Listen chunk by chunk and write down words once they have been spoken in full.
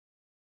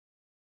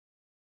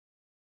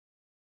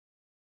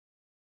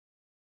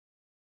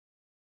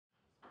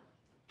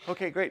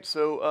Okay, great.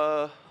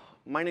 So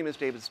my name is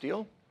David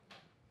Steele.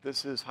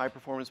 This is High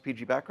Performance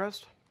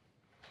pgBackRest.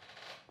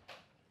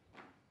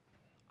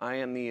 I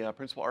am the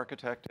principal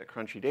architect at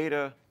Crunchy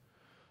Data.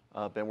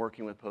 I've been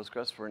working with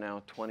Postgres for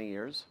now 20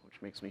 years,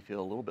 which makes me feel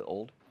a little bit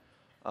old.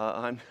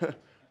 I'm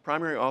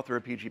primary author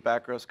of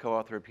pgBackRest,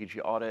 co-author of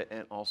PG Audit,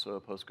 and also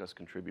a Postgres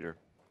contributor.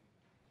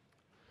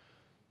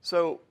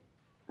 So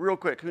real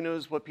quick, who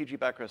knows what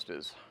pgBackRest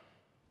is?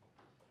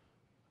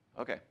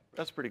 Okay,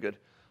 that's pretty good.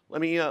 Let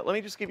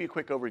me just give you a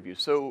quick overview.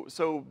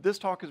 So this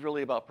talk is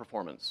really about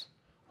performance.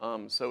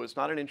 So it's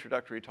not an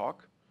introductory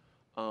talk,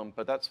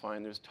 but that's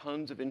fine. There's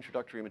tons of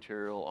introductory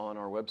material on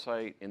our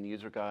website, in the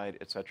user guide,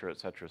 et cetera, et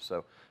cetera.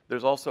 So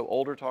there's also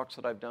older talks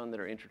that I've done that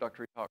are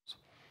introductory talks.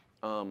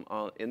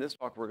 In this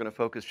talk, we're going to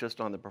focus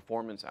just on the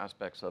performance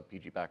aspects of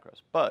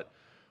pgBackRest. But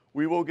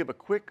we will give a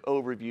quick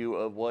overview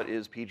of what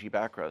is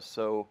pgBackRest.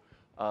 So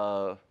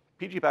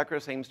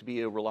pgBackRest aims to be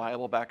a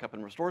reliable backup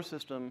and restore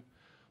system,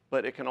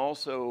 but it can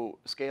also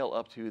scale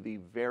up to the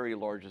very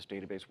largest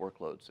database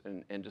workloads.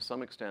 And to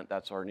some extent,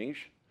 that's our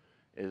niche,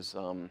 is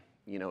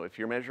if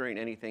you're measuring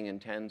anything in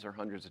tens or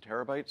hundreds of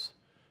terabytes,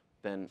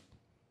 then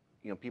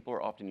people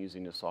are often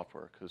using this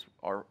software because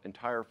our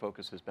entire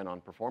focus has been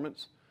on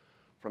performance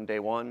from day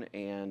one.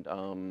 And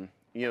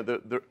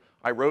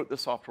I wrote the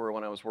software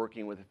when I was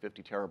working with a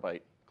 50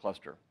 terabyte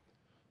cluster.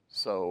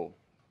 So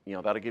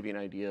that'll give you an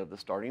idea of the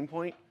starting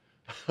point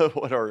of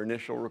what our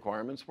initial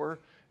requirements were,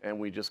 and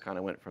we just kind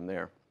of went from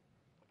there.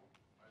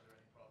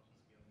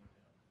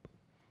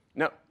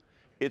 No,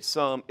 it's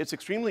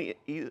extremely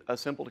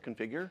simple to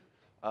configure.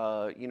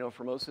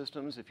 For most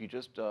systems, if you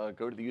just go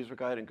to the user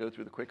guide and go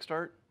through the quick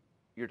start,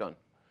 you're done.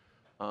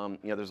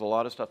 There's a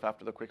lot of stuff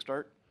after the quick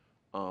start,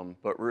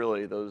 but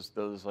really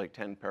those like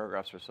 10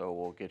 paragraphs or so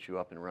will get you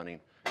up and running.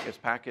 It's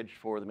packaged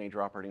for the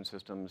major operating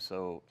systems,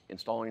 so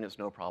installing it's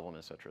no problem,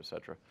 et cetera, et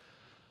cetera.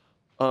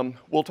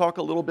 We'll talk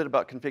a little bit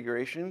about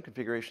configuration.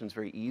 Configuration is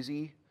very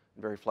easy,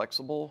 very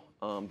flexible,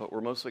 but we're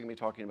mostly going to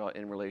be talking about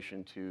in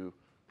relation to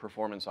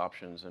performance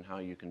options and how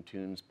you can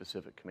tune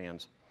specific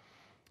commands.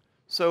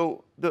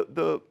 So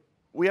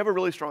we have a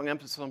really strong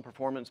emphasis on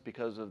performance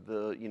because of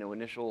the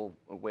initial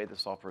way the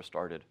software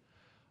started.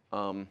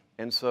 And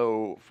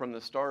so from the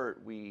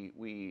start,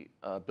 we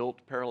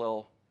built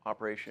parallel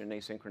operation,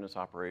 asynchronous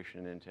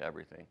operation into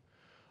everything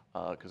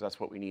because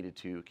that's what we needed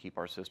to keep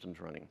our systems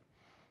running.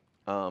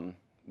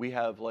 We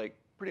have like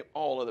pretty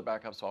all other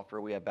backup software.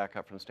 We have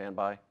backup from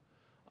standby.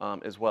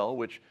 As well,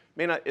 which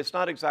it's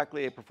not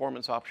exactly a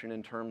performance option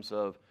in terms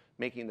of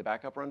making the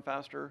backup run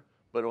faster,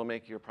 but it'll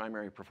make your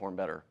primary perform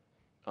better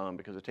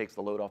because it takes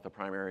the load off the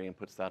primary and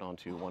puts that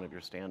onto one of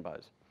your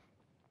standbys.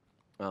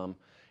 And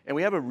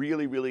we have a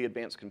really, really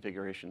advanced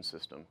configuration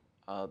system.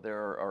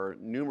 There are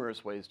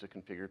numerous ways to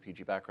configure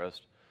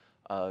pgBackRest.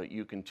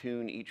 You can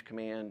tune each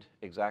command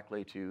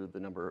exactly to the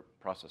number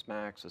of process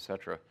max, et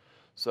cetera.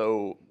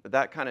 So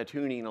that kind of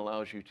tuning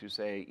allows you to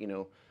say,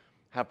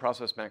 have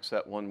process max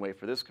set one way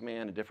for this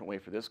command, a different way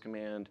for this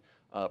command.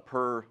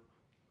 Per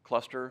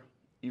cluster,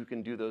 you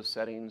can do those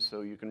settings, so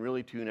you can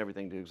really tune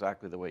everything to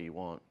exactly the way you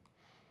want.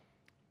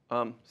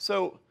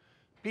 So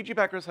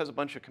pgBackRest has a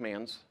bunch of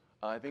commands.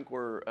 I think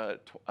we're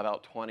at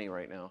about 20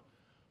 right now.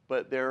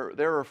 But there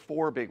are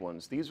 4 big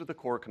ones. These are the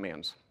core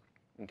commands,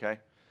 okay?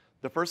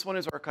 The first one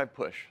is archive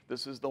push.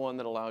 This is the one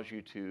that allows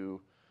you to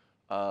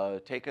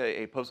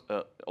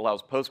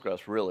allows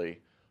Postgres, really,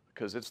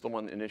 because it's the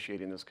one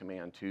initiating this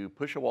command, to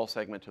push a wall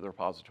segment to the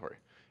repository.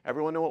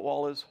 Everyone know what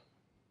wall is?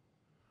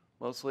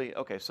 Mostly?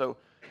 Okay, so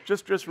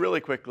just really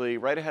quickly,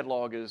 write-ahead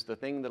log is the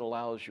thing that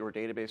allows your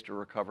database to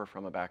recover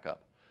from a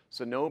backup.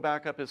 So no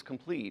backup is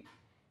complete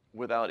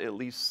without at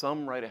least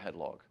some write-ahead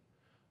log.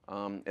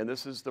 And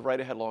this is the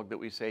write-ahead log that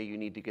we say you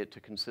need to get to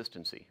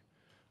consistency.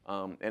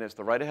 And it's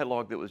the write-ahead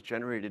log that was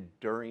generated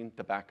during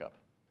the backup.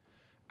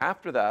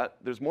 After that,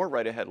 there's more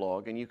write-ahead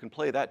log, and you can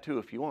play that too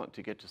if you want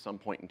to get to some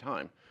point in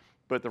time.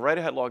 But the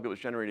write-ahead log that was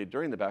generated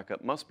during the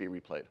backup must be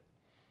replayed.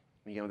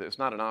 It's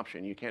not an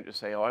option. You can't just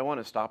say, oh, I want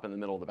to stop in the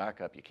middle of the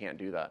backup. You can't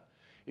do that.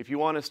 If you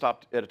want to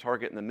stop at a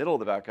target in the middle of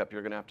the backup,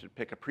 you're going to have to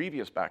pick a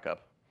previous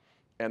backup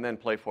and then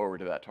play forward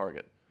to that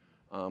target.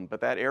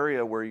 But that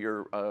area where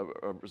you're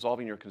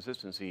resolving your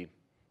consistency,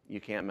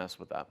 you can't mess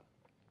with that.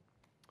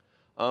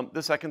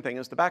 The second thing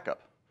is the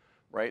backup,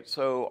 right?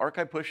 So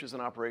archive push is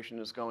an operation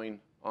that's going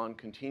on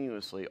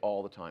continuously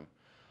all the time.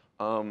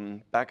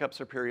 Backups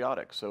are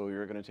periodic, so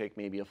you're going to take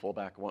maybe a full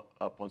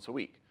backup once a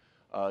week,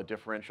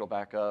 differential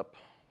backup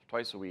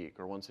twice a week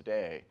or once a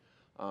day,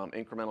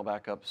 incremental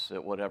backups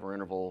at whatever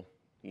interval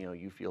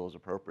you feel is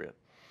appropriate.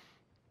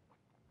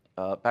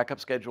 Backup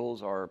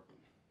schedules are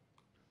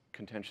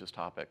contentious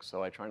topics,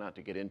 so I try not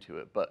to get into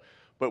it, but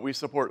we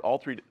support all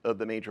 3 of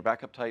the major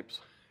backup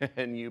types,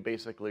 and you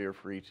basically are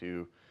free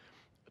to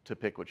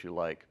pick what you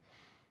like.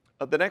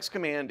 The next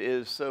command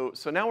is, so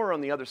now we're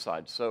on the other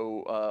side.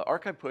 So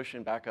archive push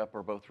and backup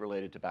are both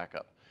related to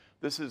backup.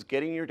 This is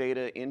getting your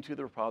data into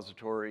the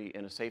repository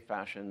in a safe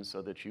fashion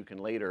so that you can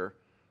later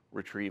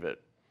retrieve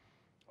it.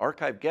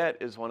 Archive get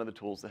is one of the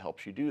tools that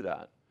helps you do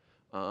that.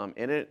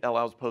 And it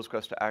allows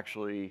Postgres to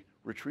actually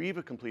retrieve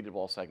a completed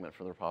wall segment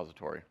from the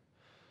repository.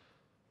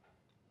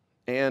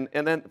 And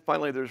then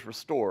finally, there's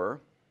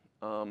restore.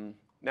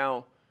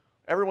 Now,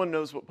 everyone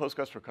knows what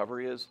Postgres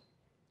recovery is.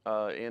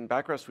 In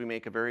BackRest, we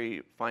make a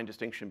very fine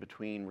distinction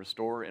between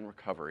restore and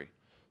recovery.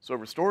 So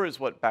restore is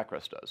what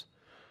BackRest does.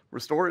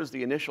 Restore is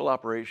the initial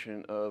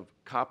operation of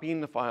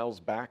copying the files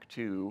back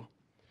to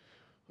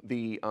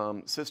the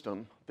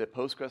system that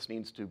Postgres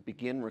needs to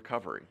begin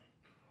recovery.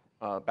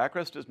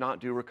 BackRest does not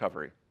do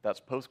recovery. That's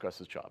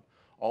Postgres' job.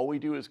 All we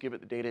do is give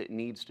it the data it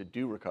needs to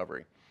do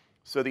recovery.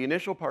 So the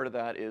initial part of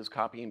that is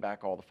copying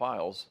back all the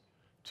files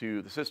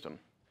to the system.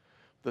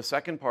 The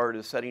second part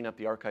is setting up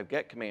the archive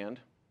get command.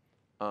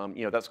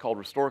 That's called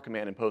restore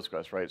command in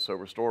Postgres, right? So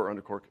restore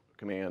underscore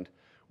command,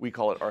 we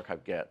call it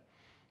archive get.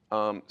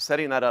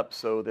 Setting that up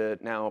so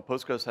that now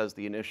Postgres has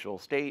the initial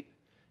state,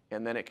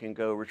 and then it can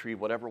go retrieve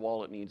whatever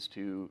wall it needs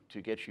to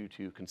get you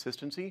to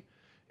consistency,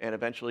 and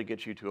eventually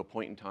get you to a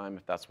point in time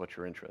if that's what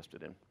you're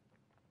interested in.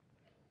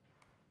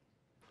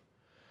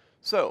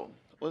 So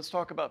let's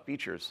talk about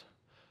features.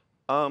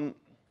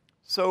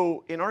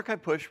 So in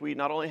archive push, we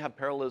not only have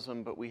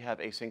parallelism, but we have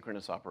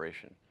asynchronous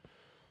operation.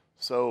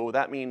 So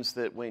that means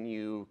that when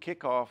you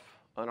kick off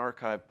an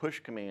archive push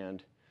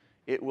command,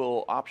 it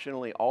will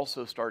optionally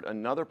also start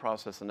another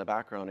process in the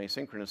background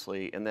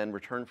asynchronously and then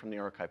return from the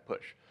archive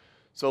push.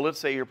 So let's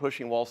say you're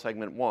pushing wall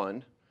segment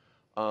 1.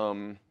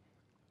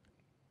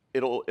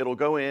 It'll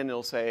go in,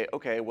 it'll say,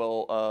 okay,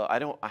 well,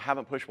 I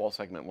haven't pushed wall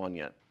segment 1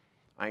 yet.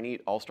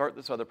 I'll start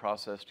this other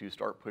process to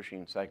start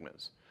pushing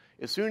segments.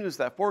 As soon as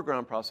that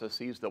foreground process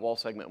sees that wall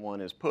segment 1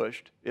 is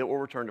pushed, it will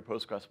return to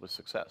Postgres with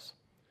success.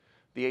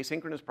 The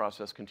asynchronous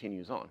process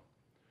continues on,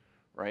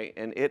 right?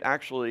 And it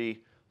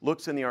actually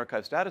looks in the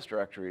archive status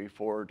directory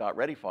for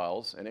 .ready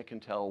files, and it can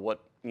tell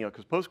what,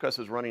 because Postgres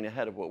is running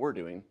ahead of what we're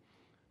doing.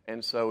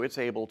 And so it's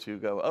able to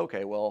go,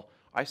 okay, well,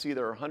 I see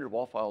there are 100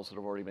 wall files that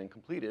have already been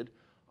completed.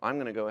 I'm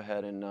going to go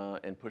ahead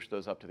and push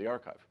those up to the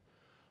archive.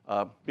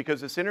 Because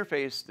this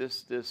interface,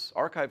 this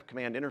archive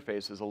command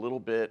interface is a little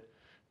bit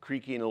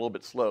creaky and a little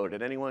bit slow.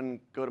 Did anyone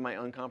go to my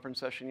unconference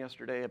session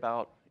yesterday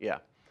about? Yeah.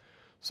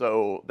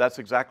 So that's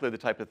exactly the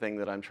type of thing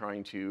that I'm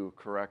trying to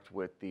correct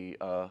with the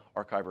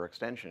archiver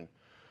extension.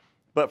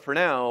 But for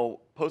now,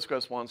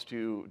 Postgres wants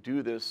to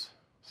do this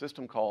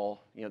system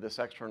call, this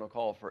external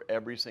call for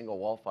every single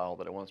wall file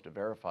that it wants to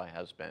verify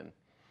has been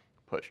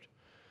pushed.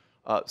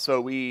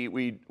 So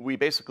we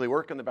basically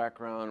work in the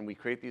background, we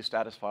create these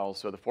status files,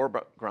 so the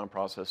foreground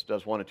process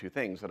does one of two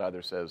things. It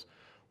either says,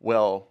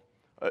 well,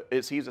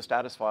 it sees a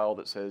status file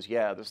that says,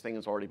 yeah, this thing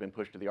has already been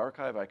pushed to the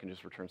archive, I can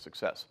just return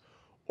success.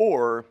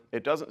 Or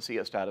it doesn't see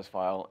a status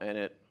file, and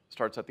it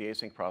starts up the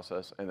async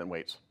process and then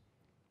waits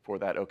for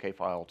that OK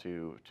file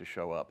to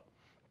show up.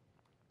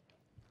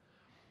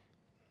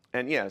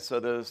 And yeah, so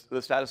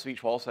the status of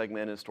each wall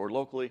segment is stored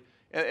locally.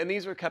 And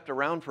these are kept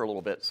around for a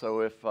little bit,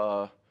 so if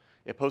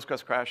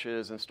Postgres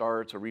crashes and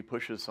starts or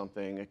repushes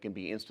something, it can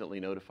be instantly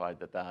notified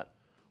that that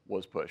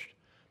was pushed.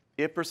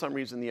 If for some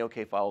reason the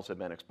OK files have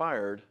been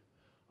expired,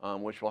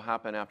 which will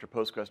happen after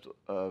Postgres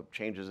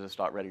changes this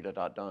 .ready to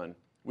 .done,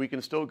 we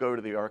can still go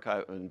to the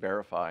archive and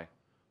verify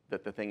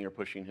that the thing you're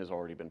pushing has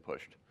already been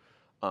pushed.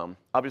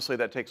 Obviously,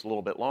 that takes a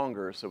little bit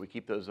longer, so we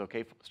keep those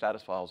OK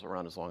status files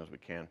around as long as we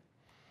can.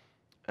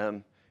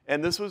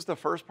 And this was the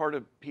first part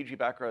of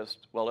pgBackRest,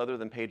 well, other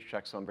than page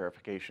checksum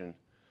verification,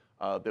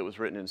 that was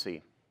written in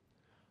C.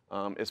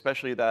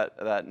 Especially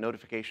that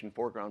notification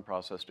foreground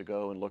process to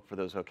go and look for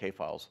those OK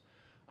files.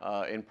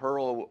 In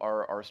Perl,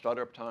 our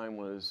startup time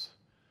was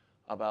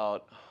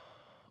about,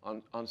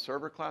 on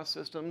server class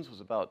systems, was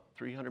about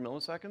 300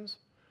 milliseconds,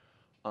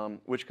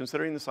 which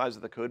considering the size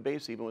of the code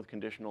base, even with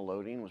conditional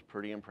loading, was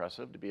pretty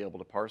impressive to be able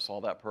to parse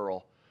all that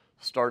Perl,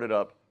 start it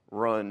up,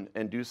 run,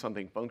 and do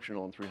something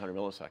functional in 300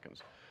 milliseconds.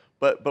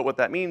 But what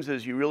that means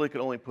is you really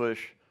could only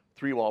push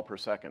 3 wall per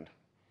second.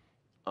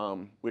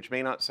 Which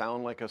may not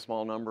sound like a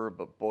small number,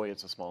 but boy,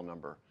 it's a small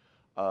number.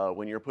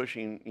 When you're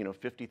pushing,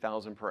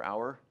 50,000 per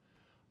hour,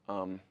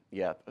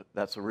 yeah,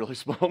 that's a really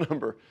small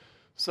number.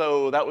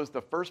 So that was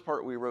the first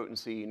part we wrote in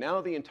C.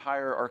 Now the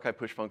entire archive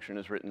push function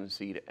is written in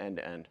C to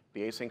end.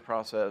 The async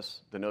process,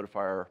 the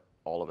notifier,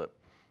 all of it.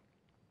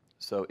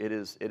 So it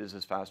is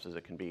as fast as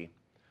it can be.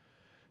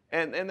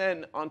 And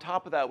then on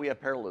top of that, we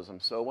have parallelism.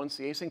 So once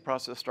the async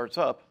process starts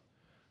up,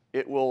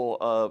 it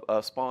will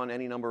spawn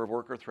any number of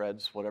worker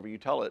threads, whatever you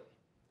tell it,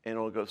 and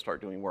it'll go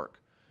start doing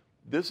work.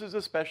 This is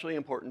especially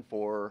important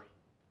for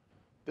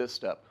this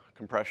step,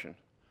 compression.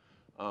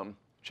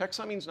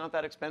 Checksumming is not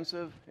that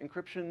expensive.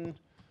 Encryption,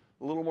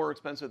 a little more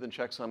expensive than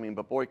checksumming,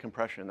 but boy,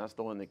 compression, that's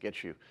the one that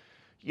gets you.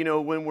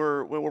 When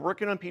we're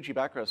working on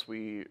pgBackRest,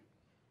 we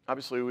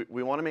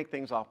want to make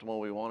things optimal,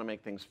 we want to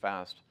make things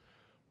fast,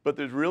 but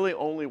there's really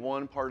only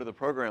one part of the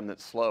program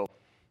that's slow.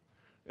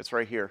 It's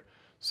right here.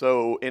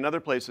 So in other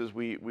places,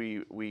 we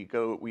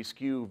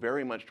skew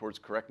very much towards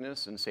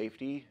correctness and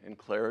safety and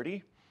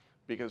clarity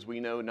because we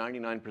know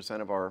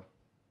 99% of our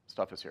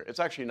stuff is here. It's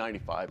actually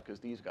 95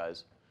 because these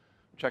guys,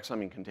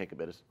 checksumming can take a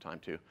bit of time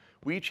too.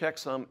 We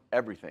checksum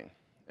everything.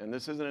 And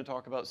this isn't a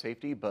talk about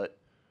safety, but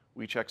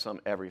We checksum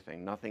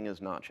everything. Nothing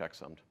is not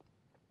checksummed.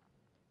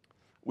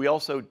 We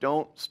also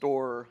don't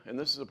store, and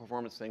this is a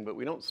performance thing, but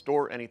we don't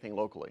store anything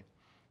locally.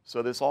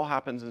 So this all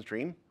happens in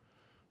stream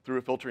through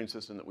a filtering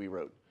system that we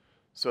wrote.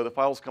 So the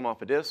files come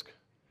off a disk,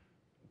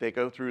 they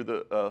go through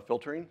the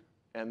filtering,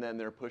 and then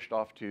they're pushed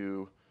off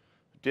to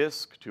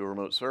disk, to a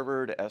remote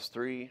server, to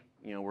S3,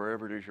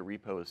 wherever it is your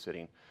repo is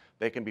sitting.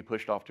 They can be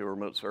pushed off to a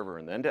remote server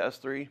and then to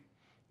S3.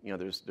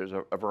 There's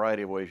a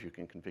variety of ways you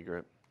can configure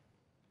it.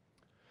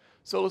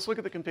 So let's look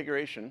at the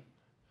configuration.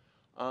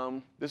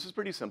 This is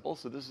pretty simple.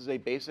 So this is a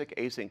basic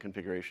async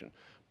configuration.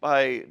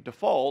 By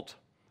default,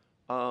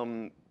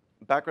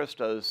 BackRest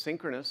does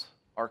synchronous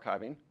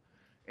archiving,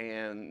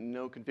 and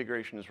no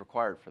configuration is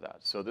required for that.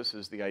 So this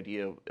is the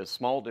idea of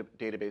small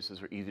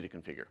databases are easy to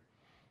configure,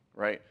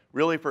 right?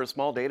 Really, for a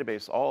small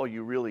database, all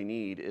you really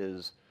need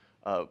is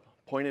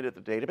point it at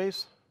the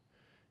database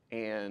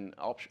and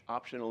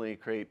optionally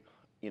create,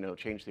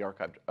 change the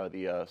archive,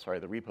 the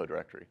repo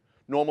directory.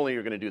 Normally,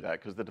 you're going to do that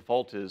because the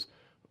default is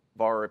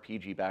var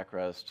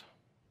pgBackRest,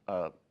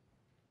 var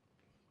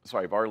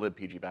lib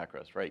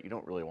pgBackRest, right? You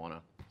don't really want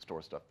to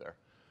store stuff there.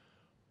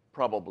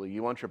 Probably,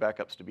 you want your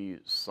backups to be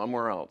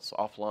somewhere else,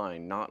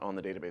 offline, not on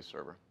the database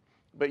server.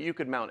 But you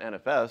could mount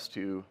NFS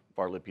to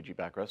var lib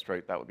pgBackRest,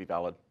 right? That would be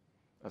valid.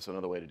 That's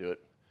another way to do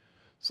it.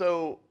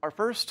 So our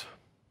first,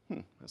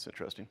 that's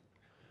interesting.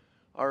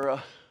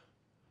 Our,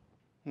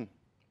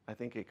 I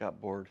think it got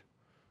bored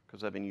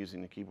because I've been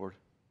using the keyboard.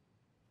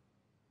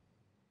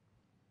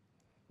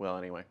 Well,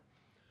 anyway,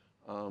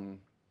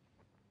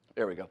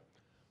 there we go.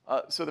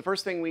 So the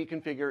first thing we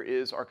configure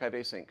is archive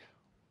async.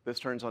 This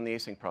turns on the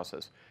async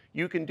process.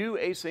 You can do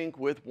async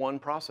with one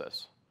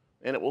process,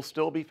 and it will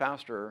still be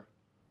faster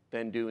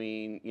than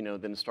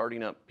than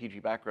starting up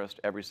pgBackRest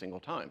every single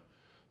time.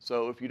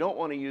 So if you don't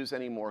want to use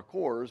any more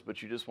cores,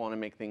 but you just want to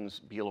make things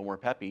be a little more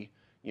peppy,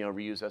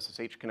 reuse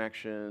SSH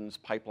connections,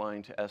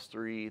 pipeline to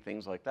S3,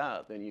 things like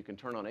that, then you can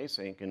turn on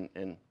async,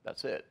 and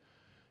that's it.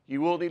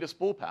 You will need a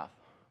spool path,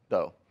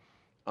 though.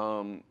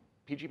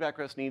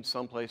 pgBackRest needs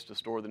some place to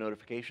store the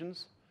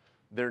notifications.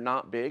 They're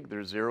not big.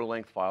 They're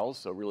zero-length files,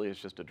 so really it's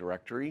just a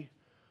directory.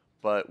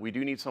 But we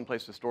do need some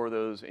place to store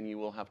those, and you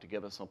will have to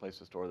give us some place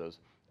to store those.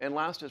 And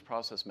last is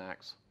process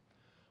max.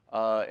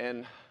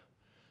 And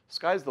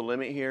sky's the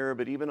limit here,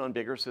 but even on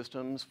bigger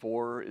systems,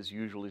 4 is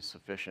usually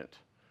sufficient,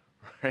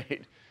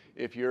 right?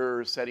 If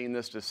you're setting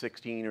this to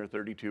 16 or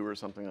 32 or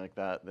something like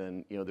that,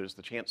 then there's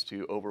the chance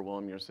to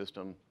overwhelm your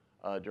system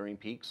during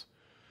peaks.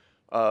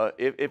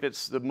 If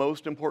it's the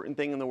most important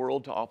thing in the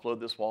world to offload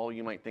this wall,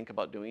 you might think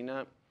about doing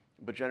that.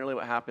 But generally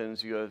what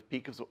happens, you have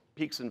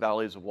peaks and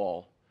valleys of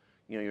wall.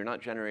 You're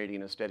not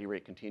generating a steady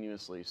rate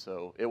continuously,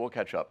 so it will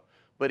catch up.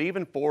 But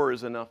even 4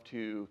 is enough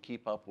to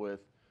keep up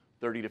with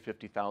 30 to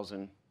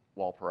 50,000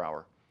 wall per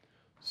hour.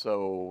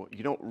 So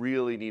you don't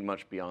really need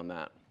much beyond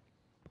that.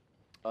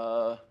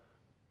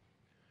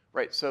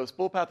 Right, so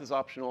spool path is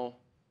optional.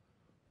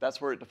 That's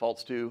where it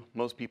defaults to.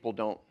 Most people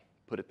don't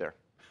put it there.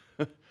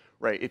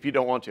 Right, if you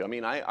don't want to. I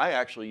mean, I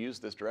actually use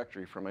this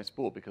directory for my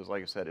spool because,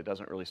 like I said, it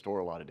doesn't really store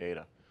a lot of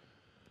data.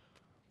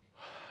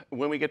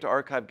 When we get to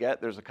archive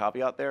get, there's a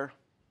caveat there.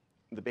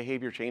 The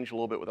behavior changed a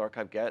little bit with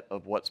archive get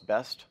of what's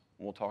best.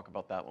 And we'll talk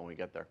about that when we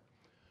get there.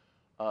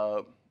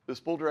 The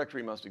spool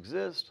directory must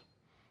exist.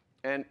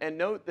 And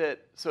note that,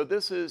 so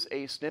this is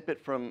a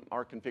snippet from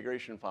our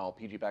configuration file,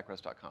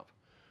 pgBackRest.conf.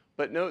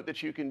 But note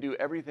that you can do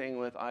everything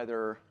with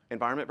either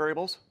environment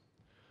variables.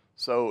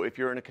 So if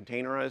you're in a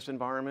containerized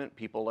environment,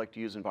 people like to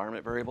use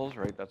environment variables,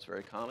 right? That's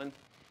very common.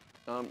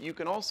 You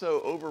can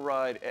also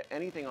override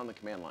anything on the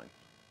command line.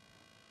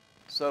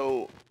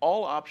 So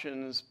all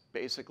options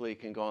basically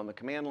can go on the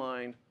command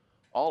line.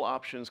 All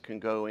options can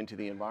go into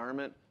the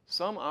environment.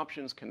 Some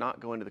options cannot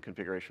go into the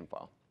configuration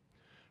file.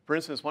 For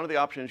instance, one of the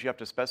options you have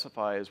to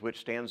specify is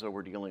which stanza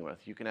we're dealing with.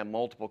 You can have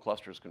multiple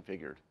clusters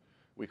configured.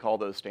 We call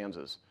those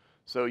stanzas.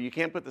 So you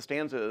can't put the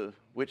stanza,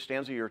 which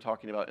stanza you're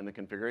talking about in the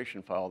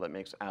configuration file. That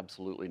makes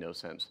absolutely no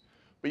sense.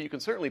 But you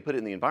can certainly put it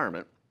in the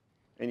environment,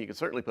 and you can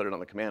certainly put it on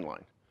the command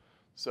line.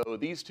 So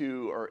these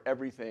two are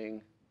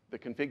everything. The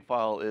config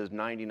file is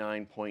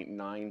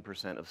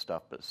 99.9% of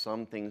stuff, but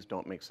some things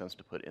don't make sense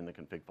to put in the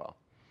config file.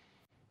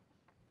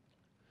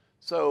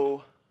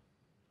 So,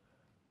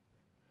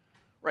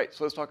 right,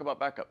 so let's talk about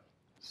backup.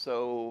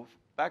 So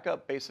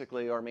backup,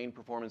 basically, our main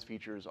performance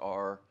features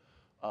are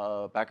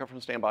backup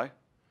from standby.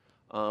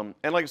 And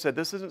like I said,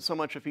 this isn't so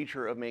much a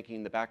feature of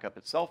making the backup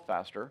itself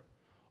faster,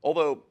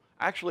 although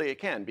actually it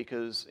can,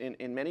 because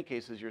in many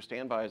cases, your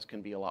standbys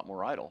can be a lot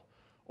more idle.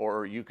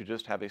 Or you could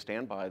just have a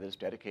standby that's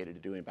dedicated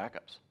to doing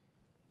backups.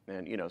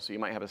 And so you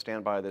might have a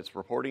standby that's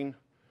reporting,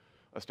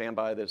 a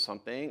standby that's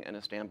something, and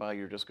a standby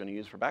you're just going to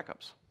use for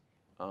backups.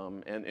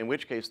 And in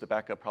which case, the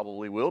backup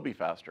probably will be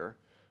faster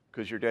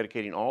because you're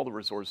dedicating all the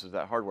resources to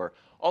that hardware.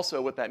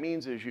 Also, what that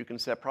means is you can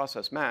set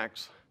process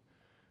max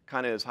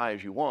kind of as high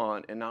as you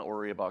want and not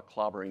worry about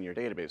clobbering your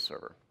database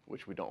server,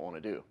 which we don't want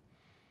to do.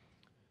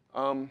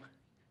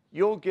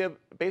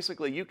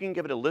 Basically, you can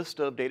give it a list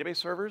of database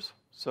servers.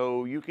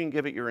 So you can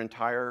give it your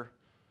entire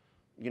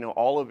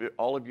all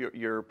of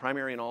your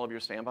primary and all of your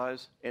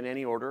standbys in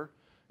any order,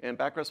 and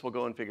backrest will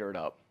go and figure it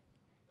out.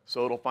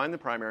 So it'll find the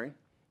primary,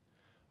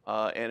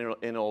 and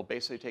it'll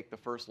basically take the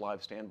first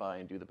live standby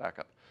and do the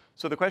backup.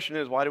 So the question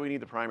is, why do we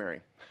need the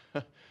primary?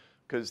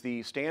 Because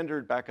the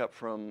standard backup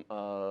from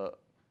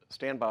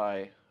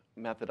standby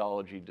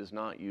methodology does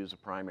not use a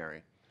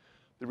primary.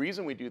 The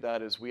reason we do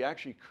that is we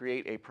actually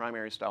create a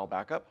primary style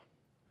backup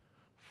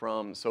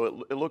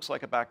so it looks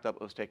like a backup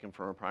was taken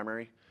from a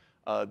primary.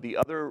 The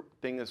other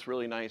thing that's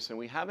really nice, and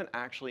we haven't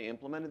actually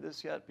implemented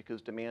this yet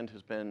because demand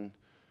has been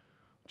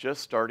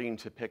just starting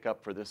to pick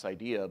up for this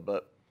idea,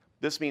 but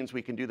this means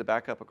we can do the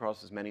backup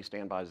across as many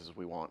standbys as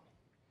we want.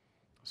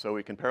 So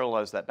we can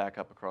parallelize that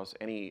backup across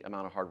any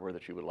amount of hardware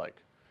that you would like.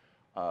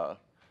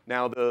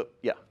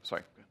 Yeah,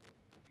 sorry.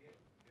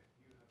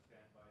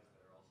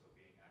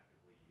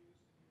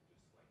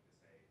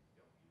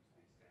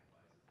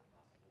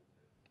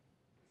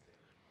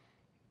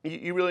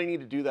 You really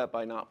need to do that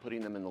by not putting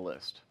them in the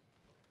list.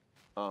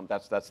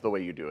 That's the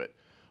way you do it.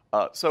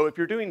 So if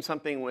you're doing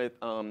something with,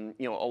 a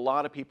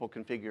lot of people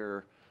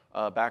configure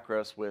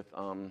backrest with,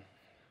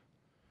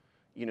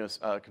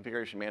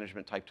 configuration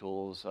management type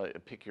tools.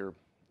 Pick your,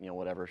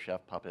 whatever, Chef,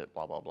 Puppet,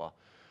 blah, blah, blah.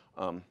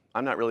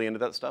 I'm not really into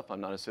that stuff.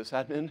 I'm not a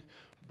sysadmin,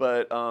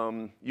 but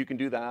you can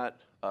do that.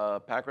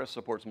 Backrest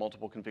supports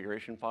multiple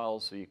configuration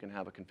files, so you can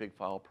have a config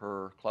file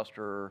per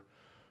cluster.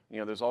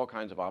 There's all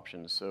kinds of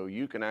options. So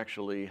you can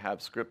actually have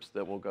scripts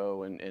that will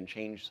go and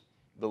change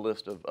the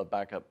list of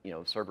backup,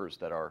 servers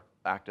that are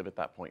active at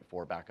that point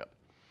for backup.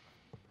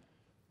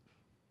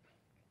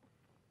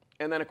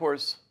 And then, of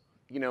course,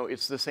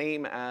 it's the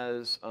same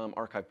as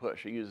archive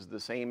push. It uses the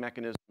same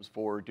mechanisms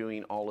for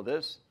doing all of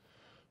this.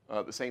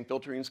 The same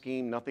filtering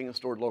scheme. Nothing is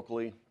stored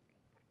locally.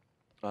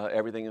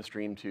 Everything is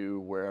streamed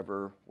to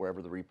wherever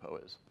the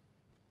repo is.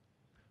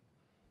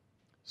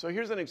 So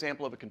here's an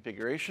example of a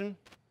configuration.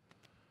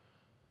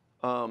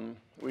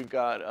 We've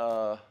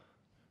got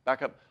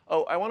backup.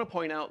 Oh, I want to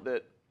point out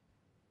that,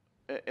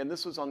 and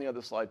this was on the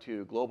other slide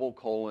too, global :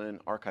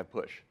 archive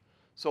push.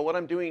 So what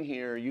I'm doing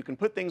here, you can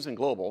put things in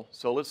global.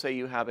 So let's say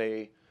you have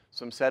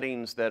some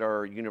settings that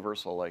are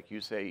universal, like you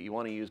say you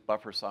want to use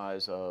buffer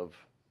size of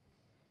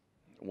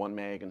 1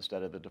 meg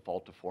instead of the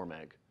default to 4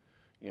 meg.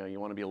 You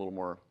want to be a little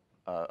more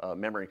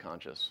memory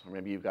conscious, or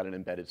maybe you've got an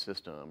embedded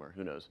system, or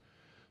who knows.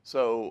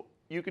 So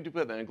you could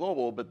put that in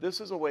global, but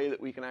this is a way that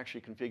we can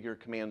actually configure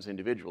commands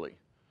individually.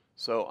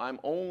 So I'm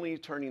only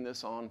turning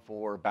this on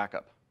for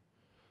backup.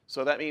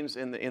 So that means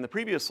in the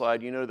previous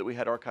slide, that we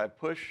had archive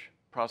push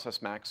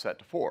process max set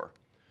to 4.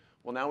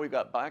 Well, now we've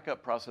got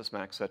backup process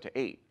max set to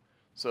 8.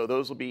 So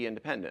those will be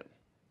independent.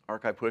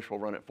 Archive push will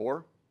run at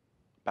 4.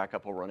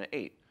 Backup will run at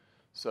 8.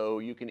 So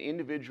you can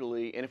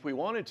individually, and if we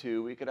wanted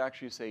to, we could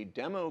actually say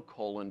demo :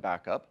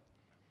 backup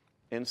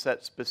and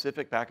set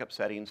specific backup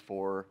settings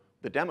for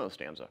the demo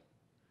stanza.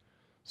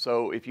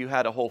 So if you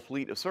had a whole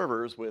fleet of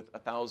servers with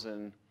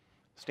 1,000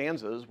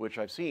 stanzas, which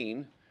I've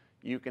seen,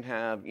 you can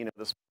have,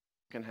 the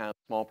can have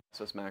small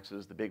process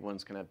maxes, the big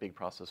ones can have big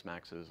process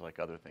maxes, like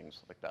other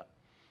things like that.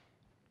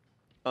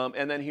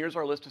 And then here's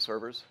our list of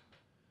servers.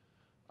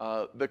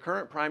 The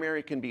current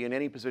primary can be in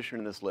any position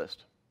in this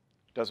list.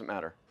 Doesn't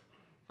matter.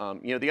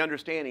 The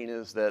understanding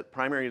is that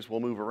primaries will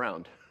move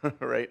around,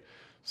 right?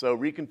 So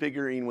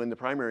reconfiguring when the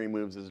primary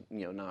moves is,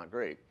 not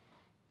great.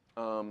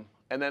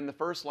 And then the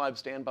first live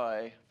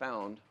standby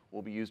found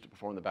will be used to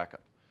perform the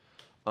backup.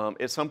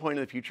 At some point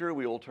in the future,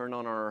 we will turn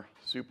on our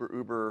super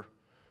uber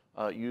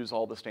use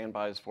all the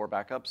standbys for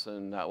backups,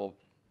 and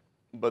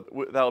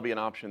that'll be an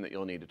option that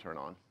you'll need to turn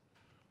on.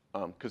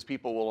 Because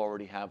people will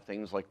already have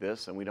things like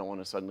this, and we don't want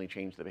to suddenly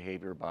change the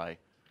behavior by,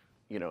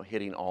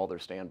 hitting all their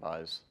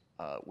standbys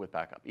with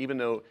backup. Even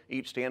though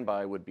each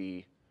standby would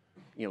be,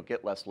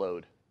 get less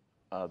load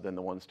than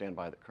the one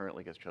standby that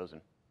currently gets chosen.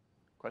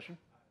 Question?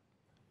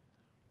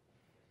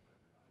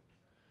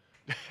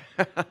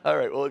 All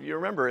right, well, if you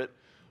remember it,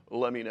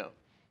 let me know.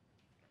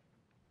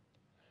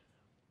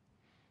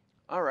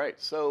 All right,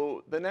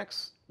 so the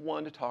next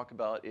one to talk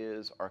about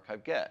is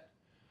archive get.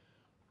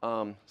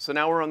 So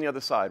now we're on the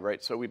other side,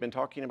 right? So we've been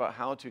talking about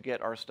how to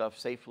get our stuff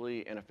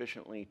safely and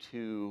efficiently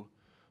to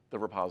the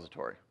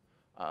repository.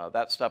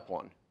 That's step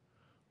one.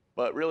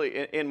 But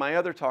really, in my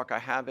other talk, I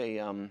have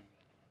a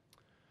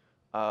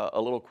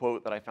little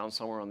quote that I found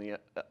somewhere on the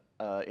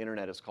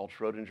internet. It's called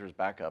Schrodinger's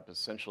backup.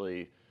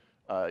 Essentially,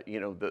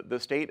 the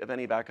state of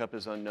any backup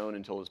is unknown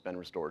until it's been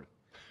restored,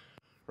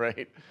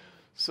 right?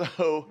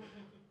 So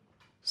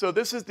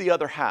this is the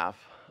other half.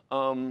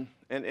 And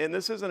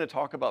this isn't a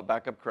talk about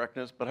backup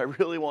correctness, but I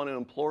really want to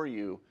implore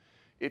you,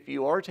 if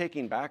you are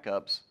taking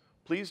backups,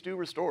 please do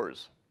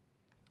restores.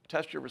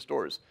 Test your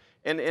restores.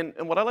 And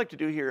what I like to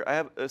do here, I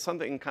have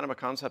something, kind of a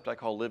concept I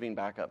call living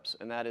backups,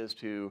 and that is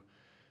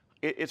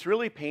it's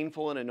really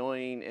painful and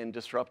annoying and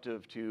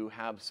disruptive to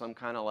have some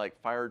kind of like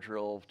fire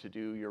drill to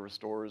do your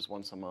restores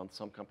once a month.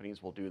 Some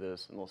companies will do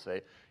this, and they'll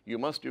say, you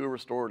must do a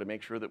restore to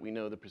make sure that we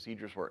know the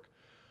procedures work.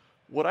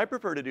 What I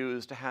prefer to do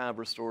is to have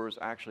restores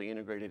actually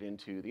integrated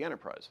into the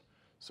enterprise.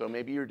 So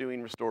maybe you're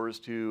doing restores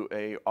to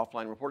a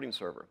offline reporting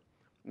server.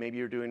 Maybe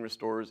you're doing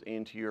restores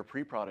into your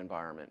pre-prod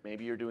environment.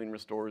 Maybe you're doing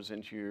restores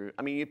into your,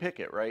 I mean, you pick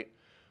it, right?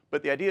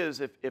 But the idea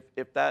is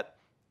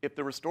if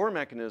the restore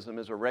mechanism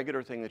is a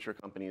regular thing that your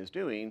company is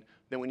doing,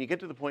 then when you get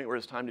to the point where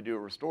it's time to do a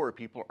restore,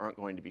 people aren't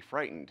going to be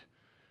frightened.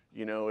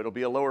 You know, it'll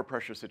be a lower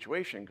pressure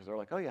situation because they're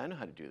like, oh yeah, I know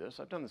how to do this.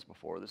 I've done this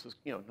before. This is,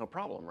 you know, no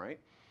problem, right?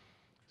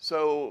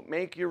 So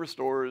make your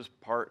restores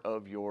part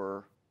of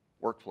your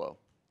workflow.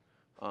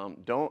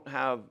 Don't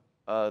have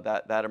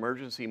that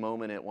emergency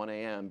moment at 1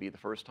 a.m. be the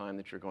first time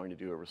that you're going to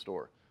do a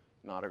restore.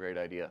 Not a great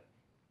idea.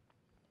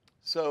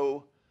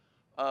 So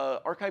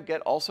archive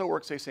get also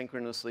works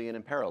asynchronously and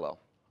in parallel,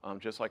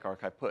 just like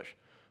archive push.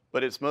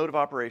 But its mode of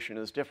operation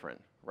is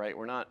different, right?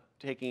 We're not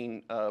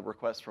taking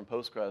requests from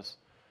Postgres.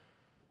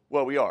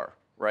 Well, we are,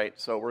 right?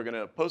 So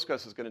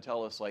Postgres is gonna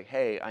tell us like,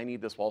 hey, I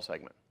need this wall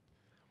segment.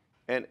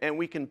 And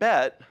we can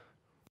bet,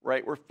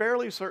 right, we're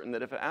fairly certain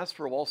that if it asks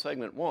for wall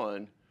segment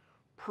 1,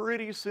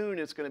 pretty soon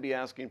it's going to be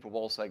asking for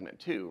wall segment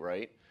 2,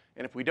 right?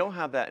 And if we don't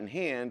have that in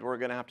hand, we're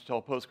going to have to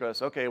tell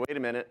Postgres, okay, wait a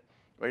minute,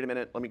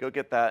 let me go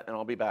get that and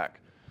I'll be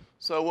back.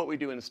 So what we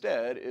do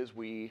instead is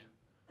we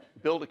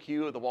build a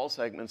queue of the wall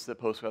segments that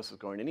Postgres is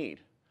going to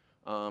need.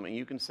 And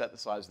you can set the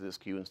size of this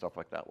queue and stuff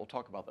like that. We'll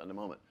talk about that in a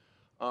moment.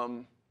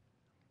 And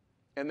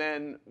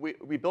then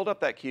we build up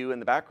that queue in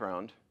the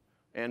background,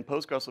 and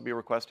Postgres will be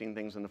requesting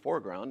things in the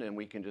foreground, and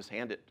we can just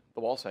hand it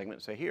the wall segment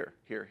and say, here,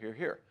 here, here,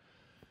 here.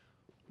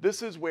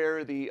 This is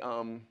where the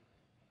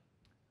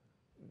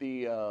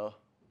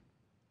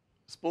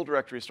spool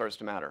directory starts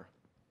to matter.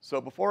 So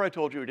before I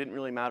told you it didn't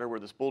really matter where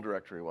the spool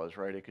directory was,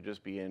 right? It could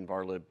just be in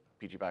varlib,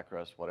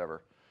 pgBackRest,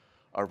 whatever,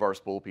 or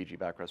varspool,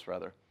 pgBackRest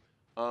rather.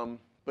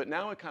 But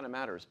now it kind of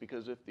matters,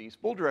 because if the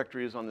spool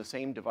directory is on the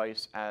same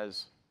device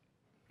as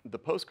the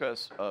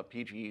Postgres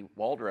PG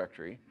wall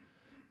directory,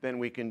 then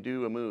we can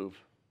do a move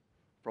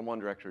from one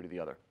directory to the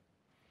other.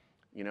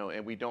 You know,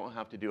 and we don't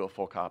have to do a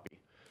full copy.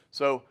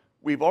 So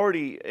we've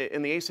already,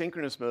 in the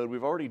asynchronous mode,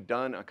 we've already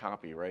done a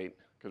copy, right?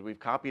 Because we've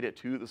copied it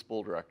to the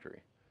spool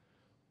directory.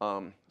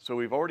 So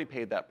we've already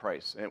paid that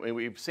price. And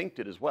we've synced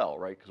it as well,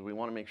 right? Because we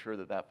want to make sure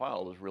that that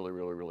file is really,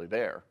 really, really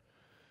there.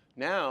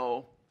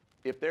 Now,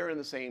 if they're in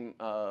the same,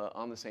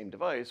 on the same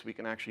device, we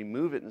can actually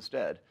move it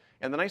instead.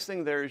 And the nice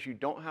thing there is you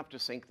don't have to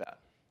sync that.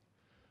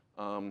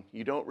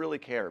 You don't really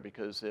care,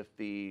 because if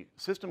the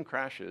system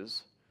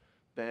crashes,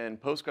 then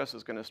Postgres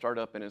is going to start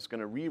up and it's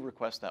going to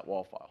re-request that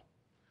wall file.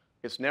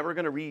 It's never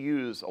going to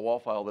reuse a wall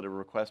file that it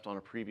requested on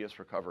a previous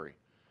recovery.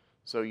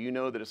 So you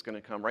know that it's going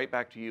to come right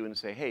back to you and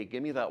say, hey,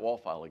 give me that wall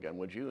file again,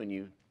 would you? And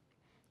you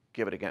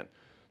give it again.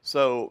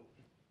 So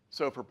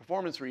for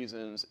performance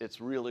reasons, it's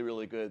really,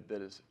 really good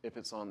that if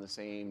it's on the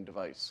same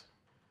device.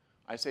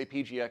 I say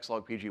pgx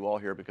log pg wall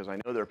here because I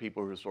know there are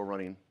people who are still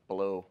running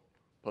below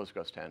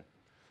Postgres 10.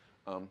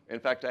 In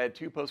fact, I had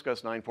 2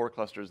 Postgres 9.4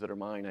 clusters that are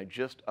mine. I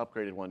just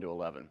upgraded one to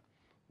 11.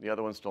 The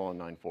other one's still on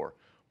 9.4.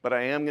 But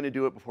I am going to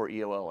do it before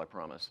EOL, I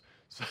promise.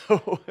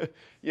 So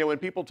you know, when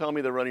people tell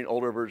me they're running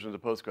older versions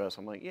of Postgres,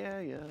 I'm like,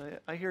 yeah,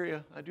 I hear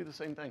you. I do the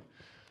same thing.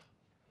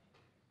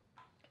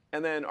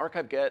 And then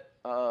archive get.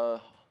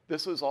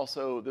 This was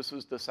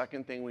the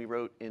second thing we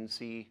wrote in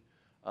C,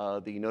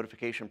 the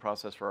notification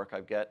process for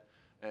archive get.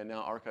 And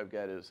now archive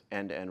get is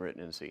end-to-end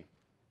written in C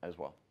as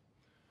well.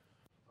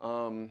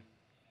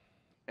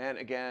 And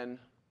again,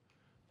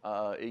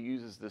 it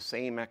uses the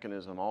same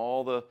mechanism.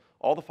 All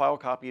the file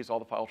copies, all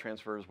the file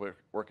transfers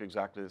work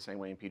exactly the same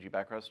way in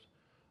pgBackRest.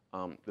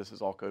 This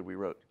is all code we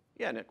wrote.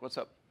 Yeah, Nick, what's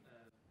up?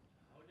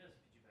 How does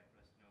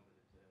pgBackRest know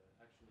that it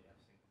actually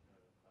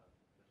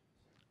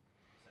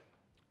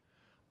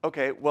fsync?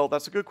 Okay, well,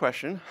 that's a good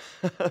question.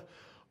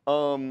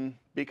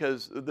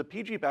 Because the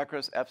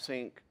pgBackRest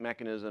fsync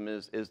mechanism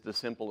is the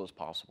simple as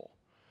possible.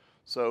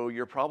 So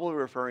you're probably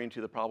referring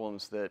to the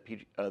problems that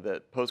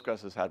that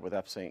Postgres has had with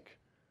fsync,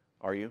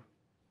 are you?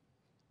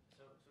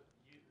 So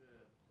you,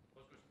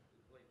 Postgres,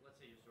 like, let's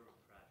say your server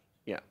crashed.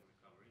 Yeah. In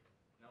recovery.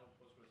 Now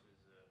Postgres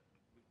is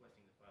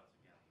requesting the files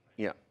again,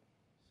 right? Yeah.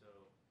 So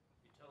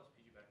it tells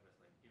pgBackRest,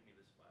 like, give me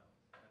this file.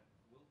 And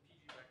will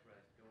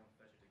pgBackRest go and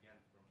fetch it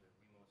again from the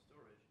remote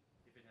storage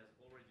if it has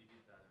already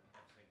did that and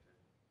fsynced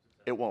it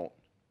successfully? It won't.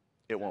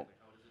 It won't.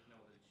 How does it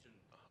know that it shouldn't?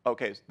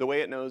 Okay, the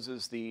way it knows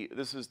is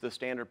this is the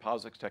standard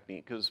POSIX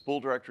technique, because spool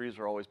directories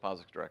are always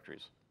POSIX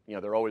directories. You know,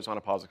 they're always on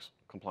a POSIX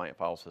compliant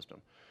file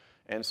system.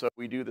 And so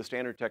we do the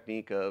standard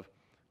technique of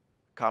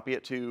copy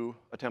it to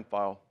a temp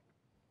file,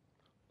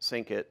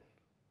 sync it,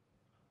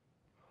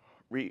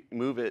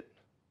 remove it,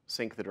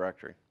 sync the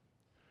directory.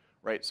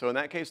 Right? So in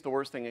that case, the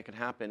worst thing that can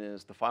happen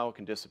is the file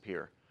can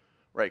disappear.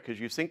 Right?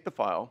 Because you sync the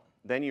file,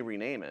 then you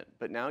rename it,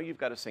 but now you've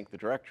got to sync the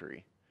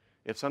directory.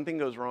 If something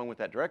goes wrong with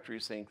that directory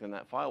sync, then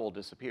that file will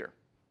disappear.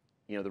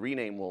 You know, the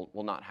rename will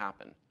not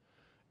happen.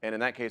 And in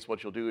that case,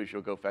 what you'll do is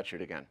you'll go fetch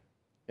it again,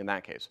 in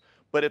that case.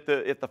 But if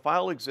the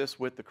file exists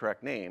with the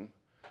correct name,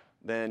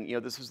 then, you know,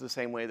 this is the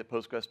same way that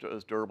Postgres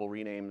does durable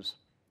renames.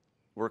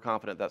 We're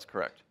confident that's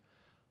correct.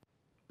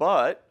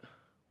 But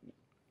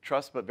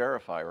trust but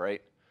verify,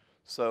 right?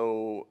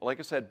 So like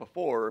I said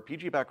before,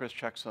 pgBackRest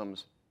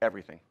checksums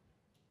everything.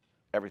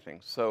 Everything.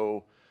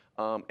 So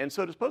And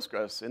so does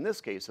Postgres, in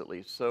this case at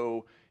least.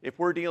 So if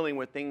we're dealing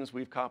with things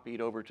we've copied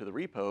over to the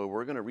repo,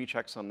 we're going to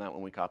rechecksum that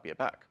when we copy it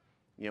back.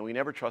 You know, we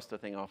never trust a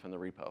thing off in the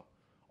repo.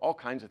 All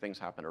kinds of things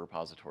happen to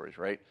repositories,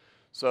 right?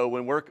 So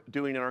when we're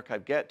doing an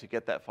archive get to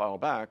get that file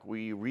back,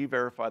 we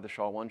re-verify the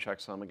SHA-1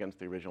 checksum against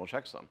the original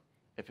checksum.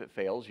 If it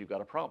fails, you've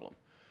got a problem.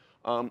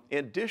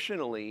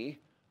 Additionally,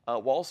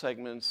 wall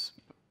segments,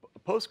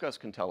 Postgres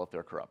can tell if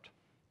they're corrupt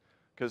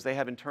because they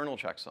have internal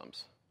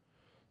checksums.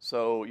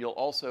 So you'll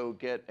also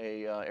get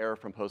a error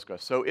from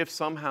Postgres. So if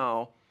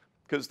somehow,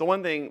 because the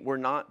one thing we're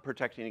not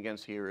protecting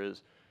against here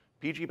is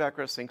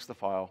pgBackRest syncs the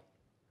file,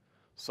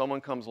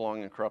 someone comes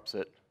along and corrupts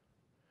it,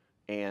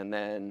 and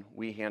then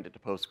we hand it to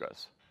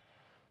Postgres.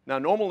 Now,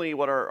 normally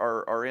what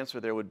our answer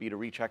there would be to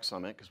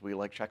rechecksum it, because we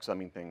like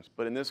checksumming things.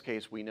 But in this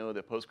case, we know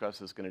that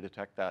Postgres is going to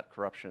detect that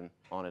corruption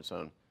on its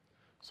own.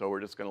 So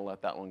we're just going to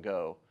let that one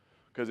go,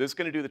 because it's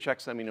going to do the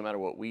checksumming no matter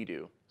what we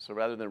do. So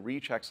rather than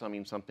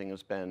rechecksumming something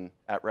that's been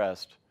at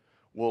rest,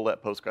 we'll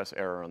let Postgres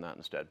error on that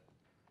instead.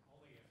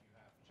 Only if you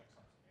have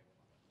checksums enabled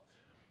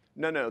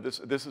on the cluster.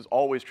 No, this is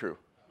always true,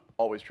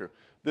 always true.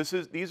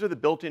 These are the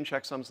built-in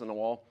checksums in the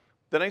wall.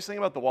 The nice thing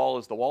about the wall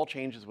is the wall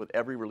changes with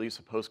every release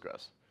of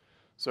Postgres.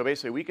 So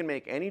basically, we can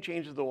make any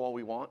changes to the wall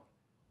we want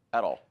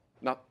at all.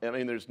 I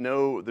mean, there's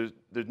no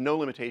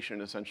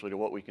limitation essentially to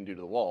what we can do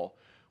to the wall.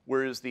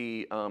 Whereas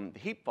the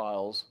heap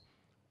files,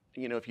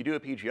 you know, if you do a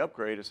PG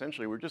upgrade,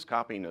 essentially we're just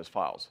copying those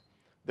files.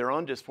 Their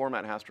on-disk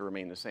format has to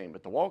remain the same,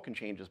 but the wall can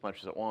change as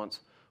much as it wants.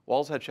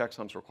 Walls had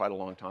checksums for quite a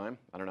long time.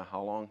 I don't know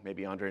how long.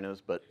 Maybe Andre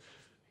knows, but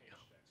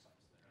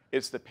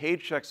it's the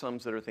page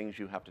checksums that are things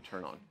you have to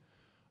turn on.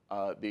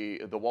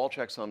 The wall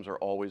checksums are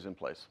always in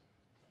place.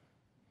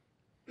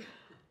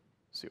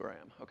 See where I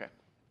am, okay.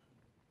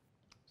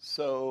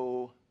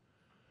 So,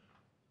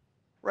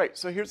 right,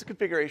 so here's the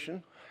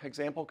configuration,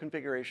 example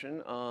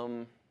configuration.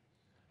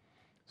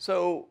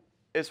 So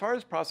as far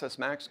as process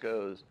max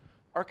goes,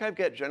 archive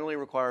get generally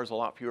requires a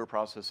lot fewer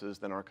processes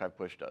than archive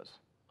push does.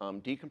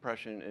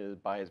 Decompression is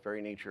by its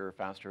very nature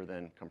faster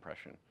than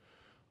compression.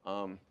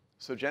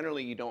 So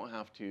generally you don't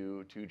have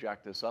to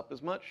jack this up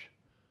as much.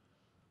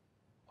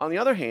 On the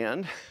other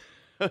hand,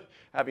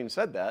 having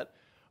said that,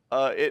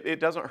 it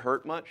doesn't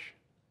hurt much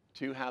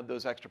to have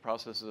those extra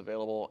processes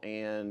available,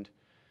 and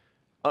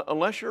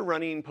unless you're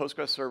running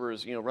Postgres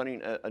servers, you know,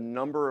 running a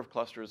number of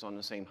clusters on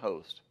the same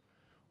host,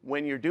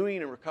 when you're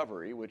doing a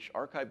recovery, which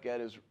archive get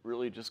is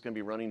really just going to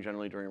be running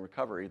generally during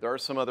recovery, there are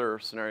some other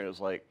scenarios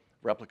like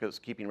replicas,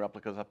 keeping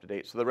replicas up to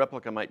date. So the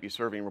replica might be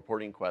serving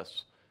reporting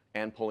quests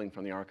and pulling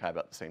from the archive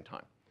at the same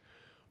time.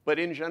 But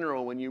in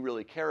general, when you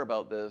really care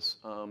about this,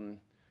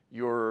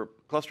 your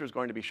cluster is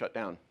going to be shut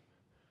down.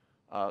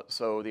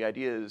 So the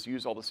idea is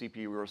use all the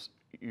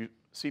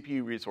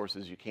CPU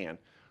resources you can.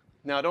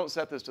 Now, don't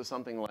set this to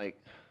something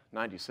like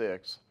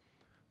 96.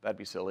 That'd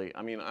be silly.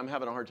 I mean, I'm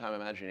having a hard time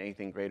imagining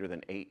anything greater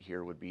than 8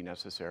 here would be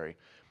necessary.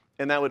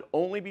 And that would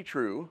only be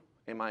true,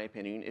 in my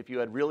opinion, if you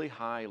had really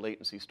high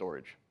latency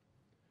storage.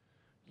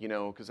 You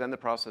know, because then the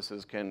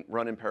processes can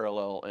run in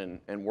parallel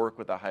and work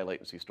with that high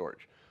latency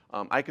storage.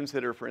 I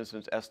consider, for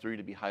instance, S3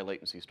 to be high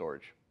latency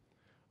storage.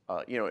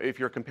 You know, if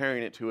you're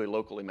comparing it to a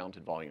locally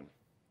mounted volume,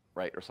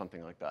 right, or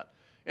something like that.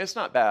 It's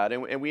not bad,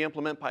 and we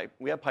implement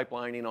we have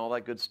pipelining, all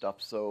that good stuff,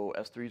 so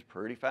S3 is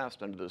pretty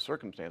fast under those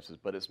circumstances,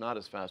 but it's not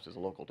as fast as a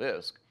local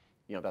disk.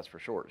 You know, that's for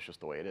sure, it's just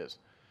the way it is.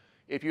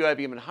 If you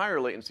have even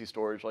higher latency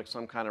storage, like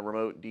some kind of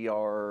remote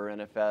DR,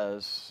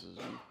 NFS,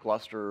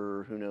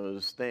 cluster, who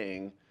knows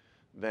thing,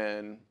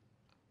 then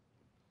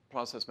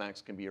process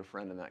max can be your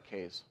friend in that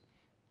case.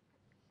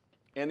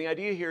 And the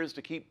idea here is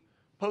to keep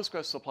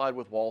Postgres supplied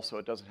with wall so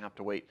it doesn't have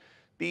to wait.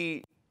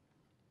 The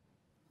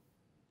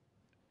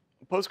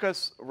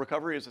Postgres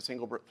recovery is a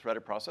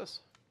single-threaded process,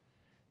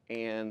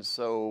 and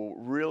so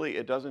really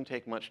it doesn't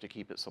take much to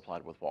keep it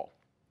supplied with wall.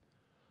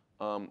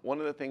 One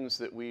of the things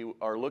that we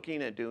are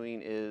looking at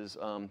doing is,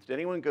 did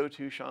anyone go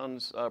to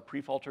Sean's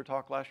pre-falter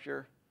talk last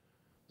year?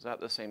 Was that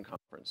the same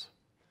conference?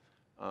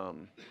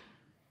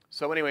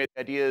 So anyway,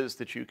 the idea is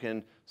that you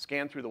can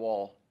scan through the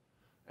wall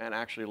and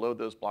actually load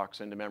those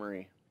blocks into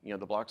memory, you know,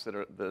 the blocks that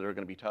are going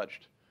to be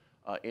touched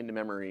into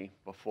memory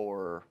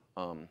before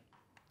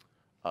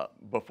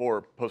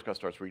Postgres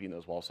starts reading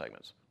those wall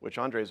segments, which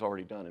Andre's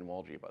already done in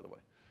WallG, by the way,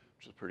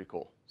 which is pretty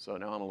cool. So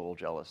now I'm a little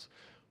jealous,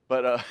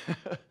 but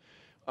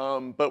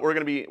we're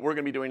going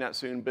to be doing that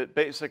soon. But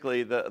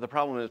basically, the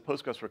problem is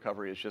Postgres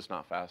recovery is just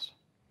not fast.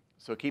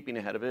 So keeping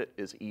ahead of it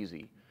is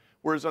easy.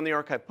 Whereas on the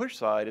archive push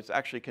side, it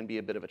actually can be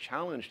a bit of a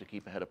challenge to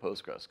keep ahead of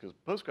Postgres, because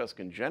Postgres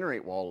can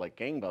generate wall like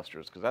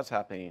gangbusters, because that's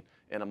happening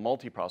in a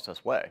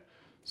multi-process way.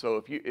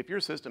 So if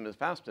your system is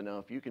fast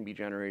enough, you can be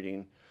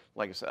generating,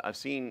 like I said, I've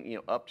seen, you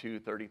know, up to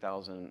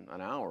 30,000 an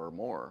hour or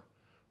more,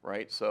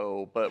 right?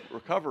 So, but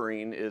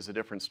recovering is a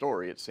different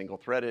story. It's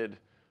single-threaded,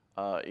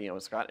 you know,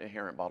 it's got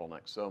inherent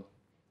bottlenecks.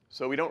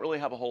 So we don't really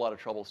have a whole lot of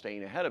trouble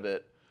staying ahead of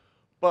it,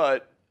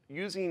 but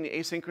using the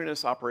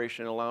asynchronous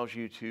operation allows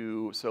you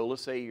to, so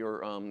let's say you're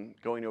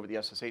going over the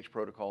SSH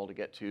protocol to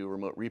get to a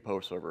remote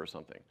repo server or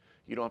something.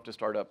 You don't have to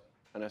start up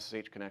an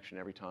SSH connection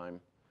every time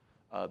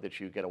that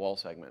you get a wall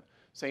segment.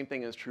 Same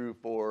thing is true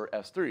for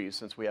S3s.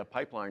 Since we have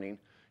pipelining,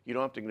 you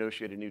don't have to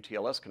negotiate a new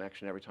TLS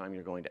connection every time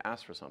you're going to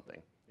ask for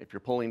something. If you're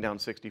pulling down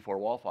 64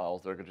 wall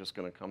files, they're just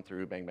going to come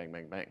through bang, bang,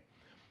 bang, bang.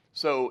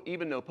 So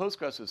even though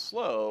Postgres is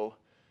slow,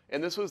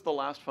 and this was the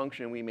last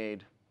function we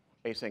made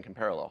async and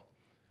parallel.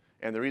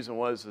 And the reason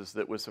is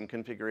that with some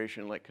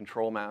configuration like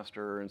control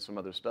master and some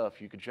other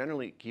stuff, you could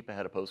generally keep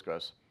ahead of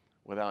Postgres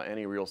without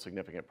any real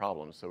significant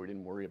problems, so we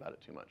didn't worry about it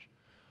too much.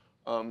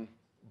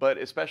 But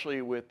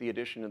especially with the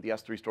addition of the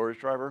S3 storage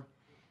driver,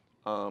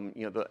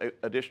 the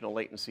additional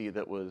latency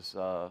that was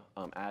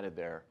added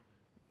there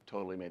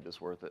totally made this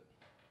worth it.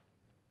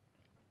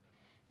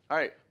 All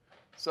right,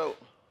 so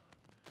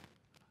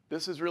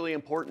this is really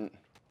important.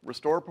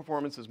 Restore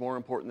performance is more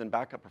important than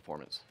backup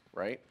performance,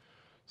 right?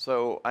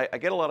 So I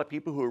get a lot of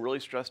people who are really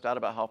stressed out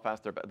about how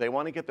fast they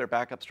want to get their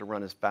backups to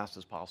run as fast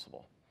as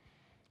possible.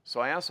 So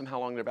I ask them how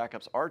long their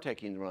backups are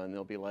taking to run.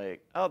 They'll be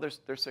like, oh,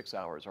 they're 6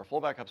 hours. Our full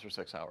backups are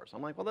 6 hours.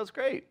 I'm like, well, that's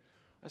great.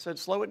 I said,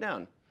 slow it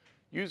down.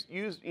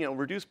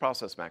 Reduce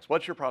process max.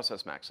 What's your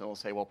process max? And they'll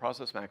say, well,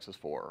 process max is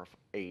 4 or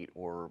 8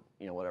 or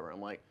whatever. I'm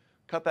like,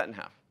 cut that in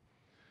half.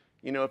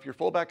 If your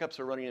full backups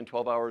are running in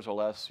 12 hours or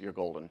less, you're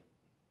golden.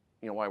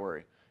 Why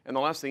worry? And the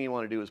last thing you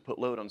want to do is put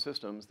load on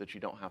systems that you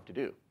don't have to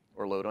do,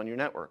 or load on your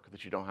network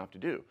that you don't have to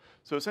do.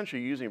 So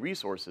essentially, you're using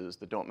resources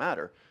that don't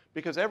matter,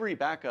 because every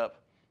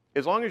backup,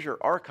 as long as you're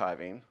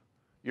archiving,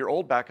 your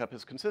old backup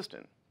is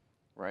consistent,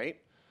 right?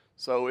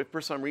 So if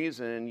for some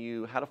reason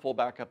you had a full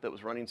backup that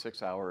was running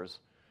 6 hours,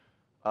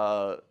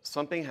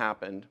 something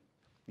happened,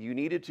 you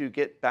needed to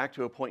get back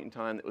to a point in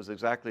time that was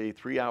exactly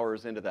 3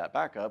 hours into that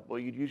backup, well,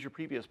 you'd use your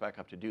previous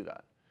backup to do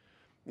that.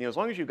 As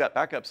long as you've got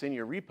backups in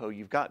your repo,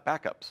 you've got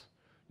backups.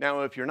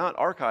 Now, if you're not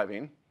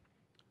archiving,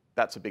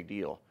 that's a big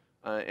deal.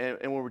 And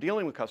when we're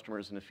dealing with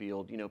customers in the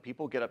field,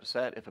 people get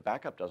upset if a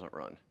backup doesn't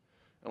run.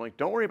 I'm like,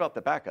 don't worry about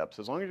the backups.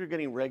 As long as you're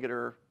getting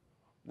regular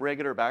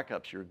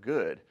backups, you're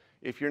good.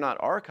 If you're not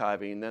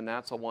archiving, then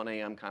that's a 1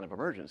 a.m. kind of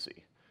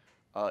emergency.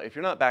 If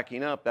you're not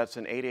backing up, that's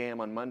an 8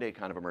 a.m. on Monday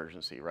kind of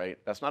emergency, right?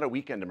 That's not a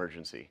weekend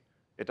emergency.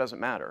 It doesn't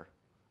matter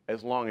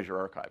as long as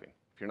you're archiving.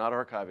 If you're not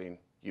archiving,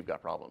 you've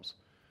got problems.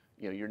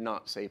 You're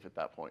not safe at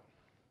that point.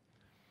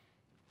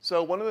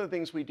 So one of the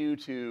things we do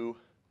to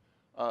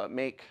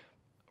make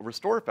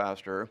restore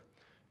faster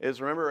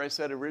is, remember I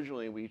said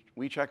originally,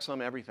 we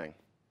checksum everything.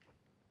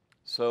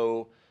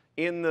 So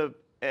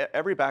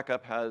every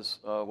backup has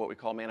what we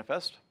call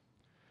manifest,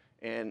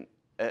 and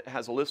it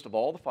has a list of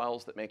all the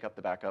files that make up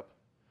the backup,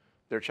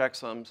 their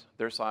checksums,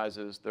 their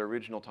sizes, their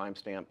original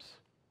timestamps,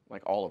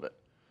 like all of it.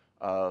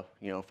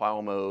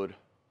 File mode,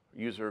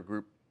 user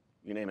group,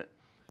 you name it.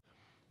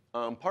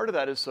 Part of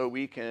that is so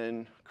we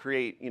can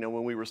create,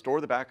 when we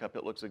restore the backup,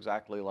 it looks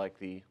exactly like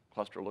the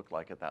cluster looked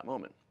like at that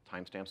moment,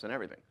 timestamps and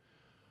everything.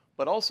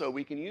 But also,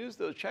 we can use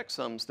those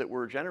checksums that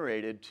were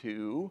generated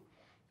to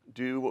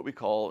do what we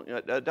call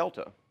a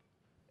delta.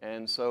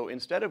 And so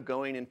instead of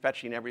going and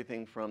fetching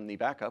everything from the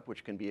backup,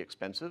 which can be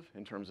expensive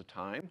in terms of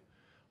time,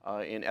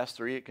 in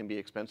S3 it can be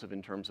expensive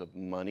in terms of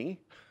money,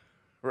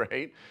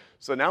 right?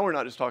 So now we're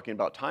not just talking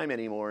about time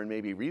anymore and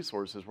maybe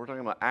resources, we're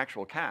talking about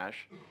actual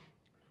cash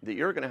that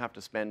you're going to have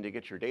to spend to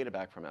get your data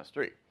back from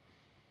S3.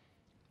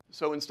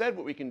 So instead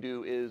what we can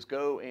do is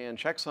go and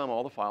checksum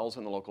all the files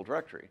in the local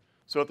directory.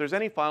 So if there's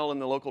any file in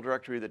the local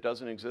directory that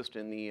doesn't exist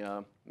in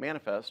the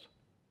manifest,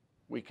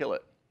 we kill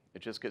it.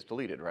 It just gets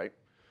deleted, right?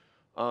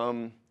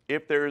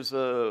 If there's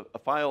a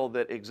file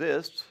that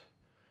exists,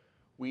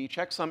 we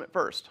checksum it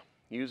first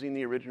using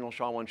the original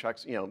SHA-1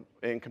 checks,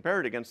 and compare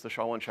it against the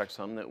SHA-1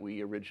 checksum that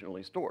we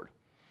originally stored.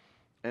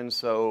 And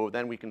so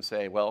then we can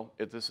say, well,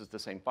 if this is the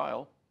same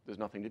file, there's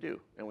nothing to do,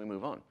 and we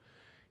move on.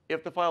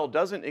 If the file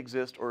doesn't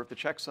exist, or if the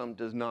checksum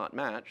does not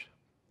match,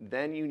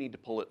 then you need to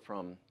pull it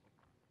from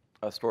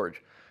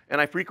storage. And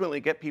I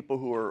frequently get people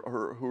who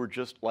are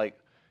just like,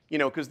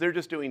 because they're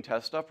just doing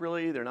test stuff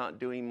really, they're not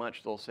doing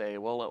much. They'll say,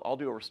 well, I'll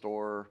do a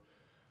restore,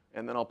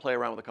 and then I'll play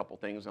around with a couple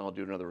things, and I'll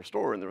do another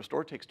restore, and the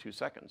restore takes 2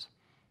 seconds.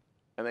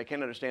 And they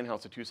can't understand how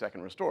it's a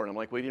 2-second restore. And I'm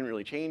like, well, you didn't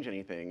really change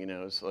anything.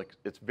 It's like,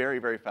 it's very,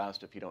 very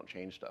fast if you don't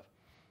change stuff.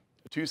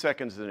 2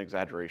 seconds is an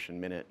exaggeration,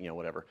 minute,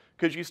 whatever.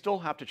 Because you still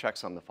have to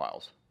checksum the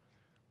files.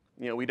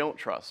 We don't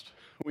trust.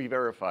 We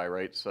verify,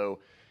 right? So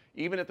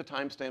even if the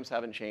timestamps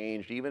haven't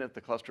changed, even if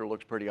the cluster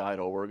looks pretty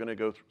idle, we're going to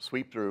go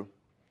sweep through,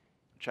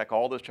 check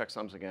all those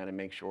checksums again, and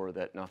make sure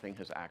that nothing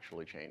has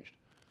actually changed.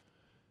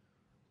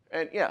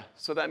 And yeah,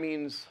 so that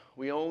means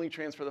we only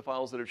transfer the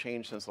files that have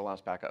changed since the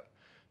last backup.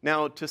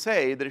 Now, to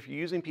say that if you're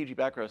using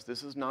pgBackRest,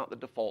 this is not the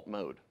default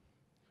mode.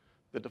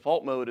 The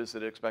default mode is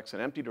that it expects an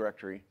empty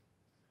directory,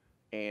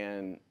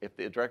 and if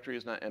the directory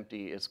is not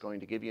empty, it's going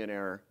to give you an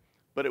error.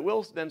 But it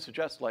will then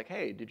suggest, like,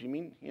 hey, did you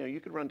mean, you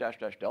could run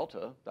 --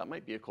 delta. That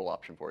might be a cool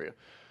option for you.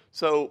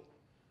 So,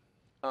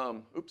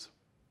 oops.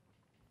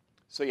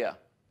 So yeah,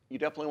 you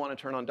definitely want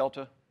to turn on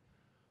delta.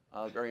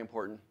 Very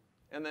important.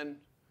 And then,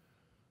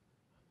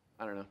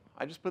 I don't know.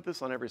 I just put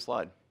this on every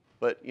slide.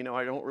 But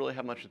I don't really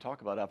have much to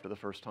talk about after the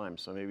first time,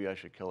 so maybe I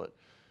should kill it.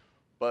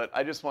 But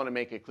I just want to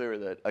make it clear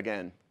that,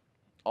 again,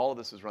 All of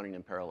this is running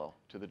in parallel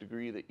to the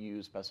degree that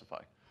you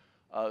specify.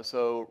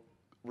 So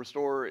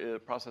restore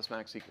process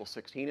max equals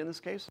 16 in this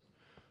case.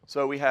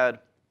 So we had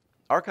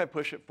archive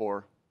push at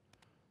 4,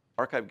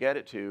 archive get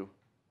at 2,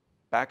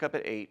 backup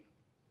at 8,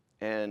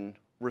 and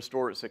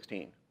restore at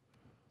 16.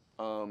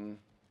 And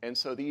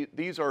so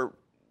these are,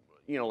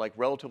 like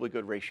relatively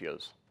good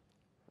ratios,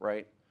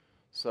 right?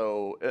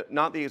 So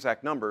not the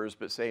exact numbers,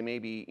 but say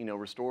maybe,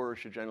 restore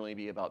should generally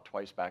be about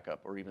twice backup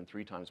or even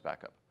 3 times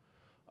backup.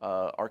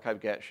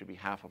 Archive get should be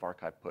half of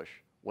archive push,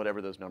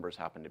 whatever those numbers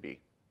happen to be.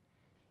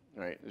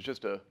 Right? It's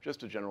just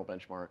a general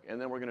benchmark. And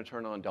then we're going to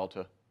turn on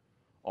delta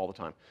all the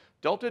time.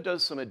 Delta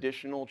does some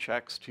additional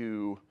checks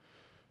to,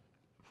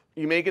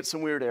 you may get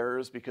some weird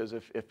errors because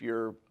if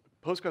your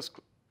Postgres,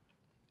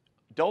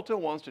 delta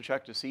wants to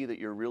check to see that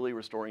you're really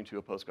restoring to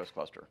a Postgres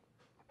cluster.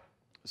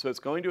 So it's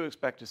going to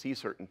expect to see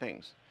certain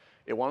things.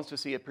 It wants to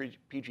see a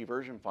PG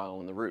version file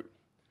in the root.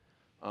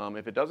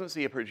 If it doesn't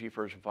see a PG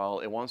version file,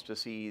 it wants to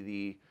see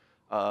the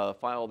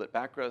file that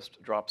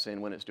backrest drops in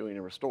when it's doing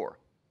a restore.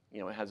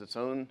 It has its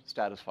own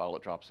status file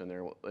it drops in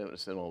there when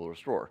it's in the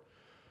restore.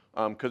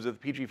 Because if the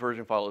PG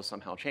version file is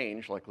somehow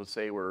changed, like let's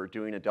say we're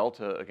doing a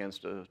delta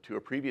against to a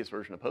previous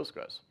version of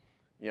Postgres.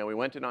 We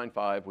went to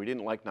 9.5, we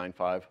didn't like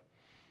 9.5.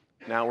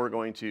 Now we're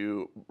going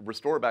to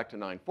restore back to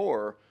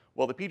 9.4.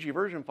 Well, the PG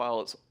version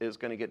file is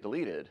going to get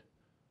deleted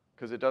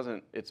because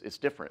it's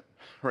different,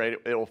 right?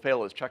 It'll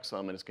fail as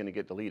checksum and it's going to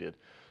get deleted.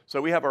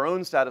 So we have our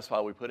own status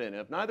file we put in.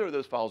 If neither of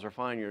those files are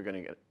fine, you're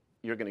going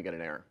to get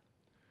an error.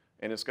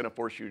 And it's going to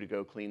force you to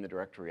go clean the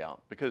directory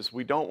out because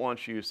we don't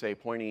want you, say,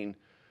 pointing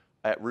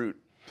at root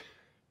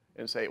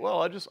and say,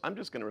 well, I'm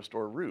just going to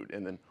restore root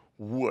and then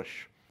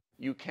whoosh.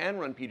 You can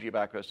run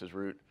pgBackRest as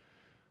root.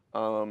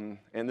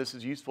 And this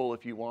is useful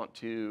if you want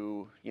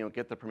to,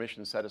 get the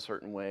permissions set a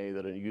certain way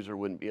that a user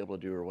wouldn't be able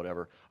to do or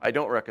whatever. I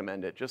don't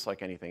recommend it, just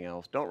like anything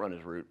else. Don't run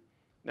as root.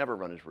 Never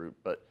run as root,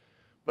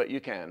 but you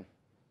can.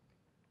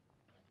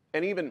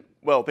 And even,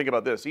 well, think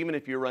about this. Even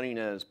if you're running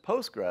as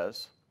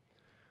Postgres,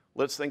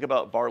 let's think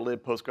about varlib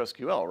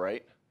PostgreSQL,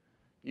 right?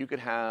 You could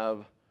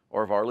have,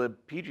 or varlib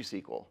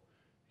PGSQL.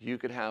 You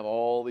could have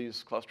all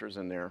these clusters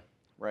in there,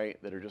 right,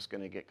 that are just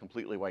going to get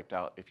completely wiped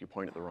out if you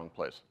point at the wrong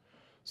place.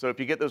 So if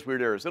you get those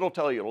weird errors, it'll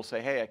tell you, it'll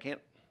say, hey,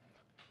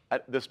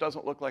 this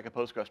doesn't look like a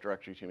Postgres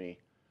directory to me.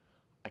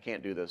 I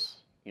can't do this.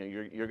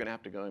 You're going to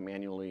have to go and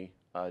manually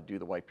do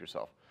the wipe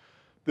yourself.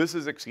 This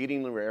is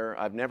exceedingly rare.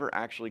 I've never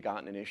actually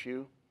gotten an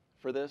issue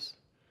for this.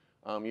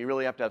 You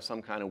really have to have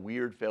some kind of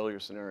weird failure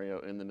scenario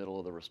in the middle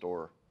of the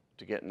restore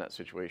to get in that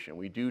situation.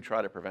 We do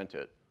try to prevent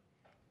it.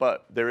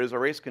 But there is a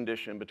race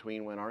condition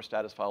between when our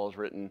status file is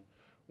written,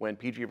 when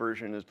PG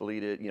version is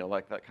deleted,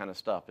 like that kind of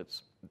stuff.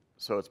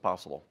 So it's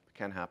possible. It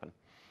can happen.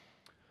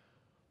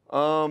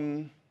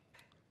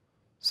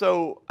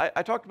 So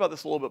I talked about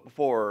this a little bit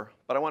before,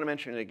 but I want to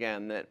mention it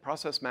again, that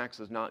process max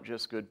is not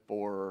just good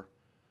for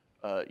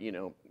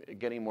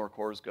getting more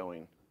cores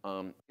going.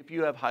 If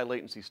you have high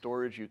latency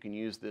storage, you can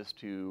use this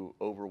to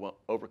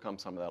overcome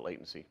some of that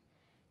latency.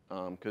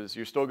 Because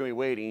you're still going to be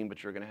waiting,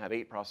 but you're going to have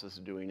 8 processes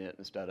doing it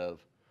instead of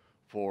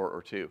 4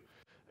 or 2.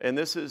 And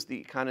this is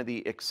the kind of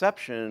the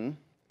exception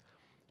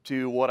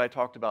to what I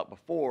talked about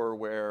before,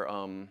 where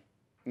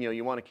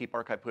you want to keep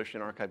archive push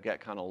and archive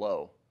get kind of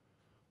low.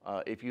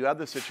 If you have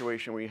the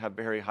situation where you have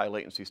very high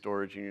latency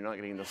storage and you're not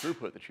getting the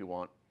throughput that you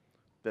want,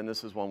 then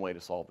this is one way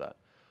to solve that.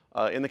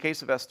 In the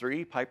case of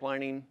S3,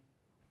 pipelining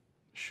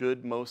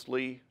should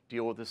mostly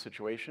deal with this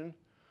situation,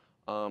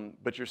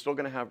 but you're still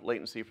going to have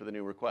latency for the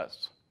new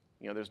requests.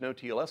 There's no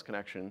TLS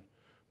connection,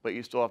 but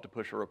you still have to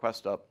push a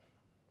request up.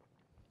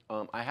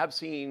 I have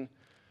seen,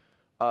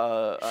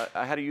 I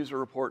had a user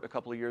report a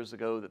couple of years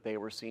ago that they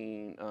were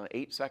seeing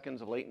 8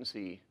 seconds of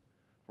latency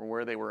from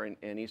where they were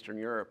in Eastern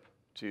Europe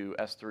to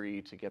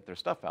S3 to get their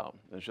stuff out.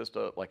 It's just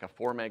like a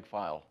 4 meg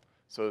file.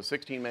 So a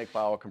 16 meg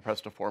file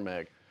compressed to 4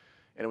 meg.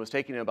 And it was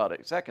taking about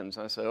 8 seconds.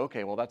 And I said,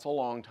 okay, well, that's a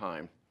long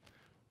time.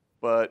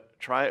 But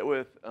try it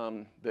with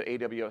the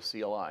AWS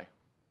CLI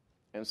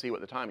and see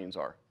what the timings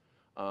are.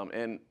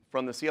 And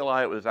from the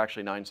CLI, it was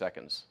actually 9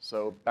 seconds.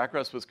 So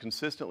backrest was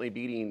consistently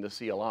beating the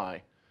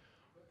CLI.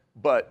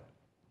 But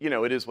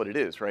it is what it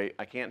is, right?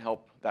 I can't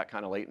help that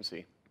kind of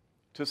latency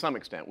to some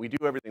extent. We do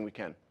everything we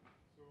can.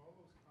 So all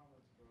those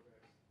comments about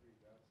S3,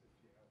 that's if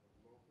you have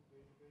a local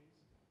database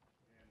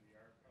and the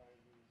archive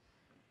is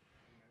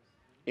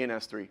in S3? In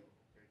S3.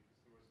 Okay,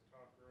 because there was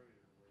talk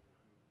earlier where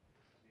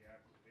the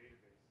actual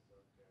database is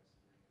up to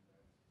S3 and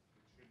that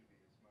it shouldn't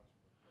be as much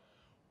of a problem.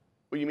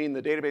 Well, you mean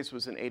the database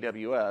was in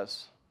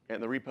AWS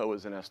and the repo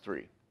was in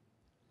S3?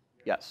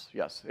 Yeah.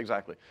 Yes,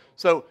 exactly.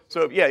 So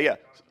yeah.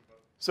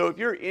 So if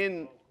you're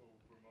in,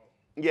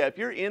 if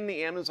you're in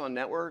the Amazon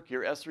network,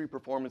 your S3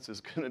 performance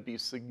is going to be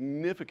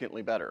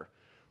significantly better,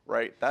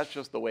 right? That's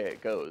just the way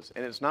it goes.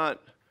 And it's not,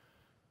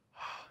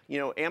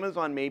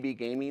 Amazon may be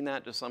gaming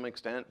that to some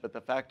extent, but the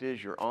fact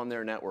is you're on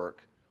their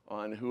network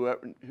on who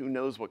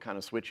knows what kind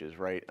of switches,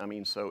 right? I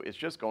mean, so it's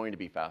just going to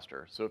be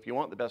faster. So if you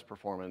want the best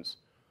performance,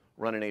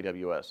 run an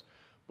AWS.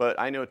 But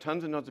I know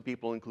tons and tons of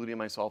people, including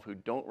myself, who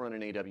don't run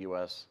an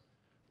AWS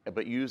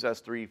but use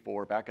S3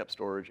 for backup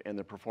storage, and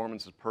the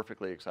performance is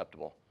perfectly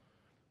acceptable.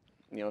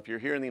 You know, if you're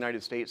here in the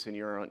United States and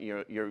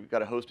you've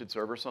got a hosted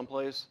server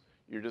someplace,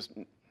 it's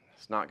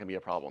not going to be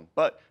a problem.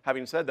 But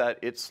having said that,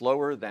 it's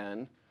slower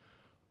than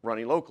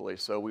running locally.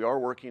 So we are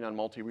working on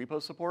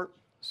multi-repo support.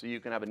 So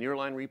you can have a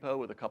nearline repo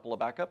with a couple of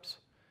backups,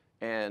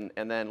 and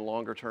then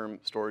longer-term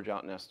storage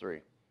out in S3.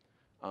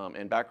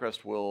 And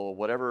backrest will,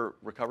 whatever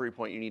recovery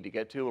point you need to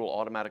get to, it'll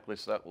automatically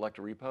select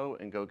a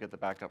repo and go get the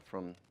backup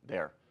from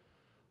there.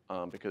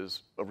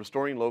 Because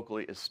restoring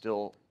locally is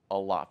still a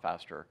lot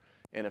faster.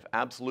 And if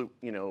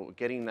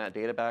getting that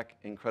data back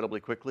incredibly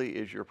quickly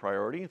is your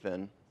priority,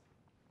 then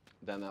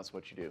that's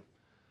what you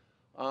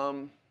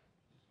do.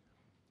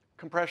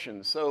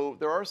 Compression. So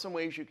there are some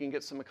ways you can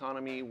get some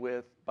economy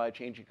by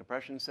changing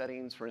compression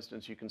settings. For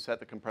instance, you can set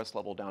the compress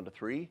level down to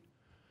 3.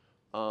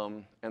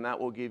 And that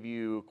will give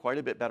you quite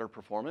a bit better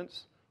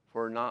performance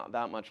for not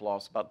that much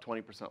loss, about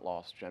 20%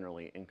 loss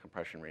generally in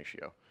compression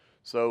ratio.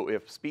 So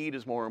if speed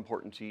is more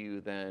important to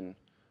you than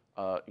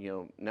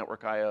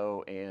network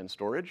I/O and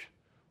storage,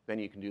 then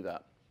you can do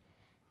that.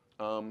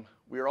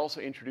 We are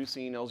also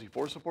introducing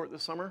LZ4 support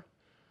this summer.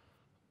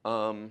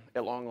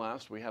 At long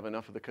last, we have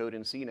enough of the code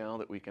in C now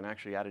that we can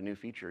actually add a new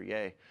feature.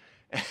 Yay!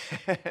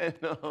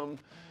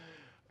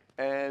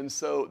 And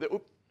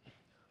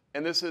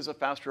this is a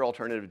faster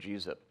alternative to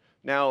gzip.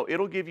 Now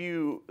it'll give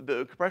you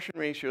the compression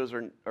ratios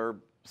are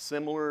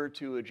similar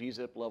to a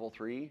gzip level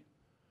 3.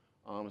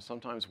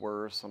 Sometimes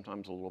worse,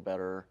 sometimes a little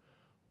better,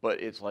 but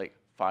it's like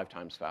 5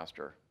 times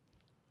faster.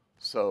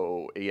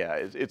 So yeah,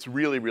 it's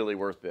really, really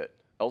worth it.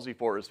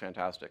 LZ4 is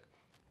fantastic.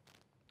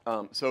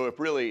 So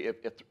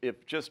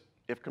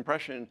if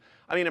compression,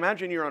 I mean,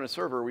 imagine you're on a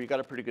server where you got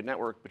a pretty good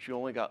network, but you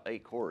only got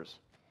 8 cores.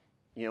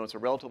 You know, it's a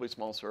relatively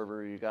small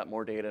server, you got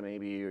more data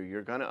maybe, or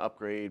you're gonna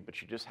upgrade,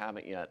 but you just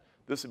haven't yet.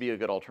 This would be a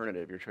good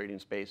alternative. You're trading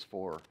space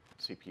for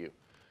CPU.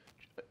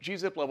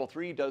 gzip level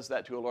 3 does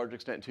that to a large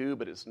extent too,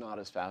 but it's not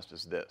as fast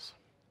as this.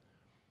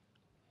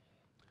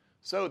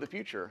 So the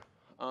future.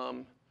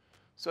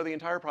 So the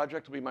entire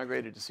project will be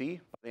migrated to C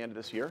by the end of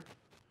this year.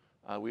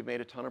 We've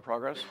made a ton of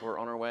progress. We're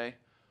on our way.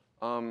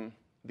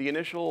 The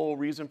initial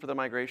reason for the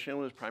migration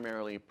was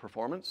primarily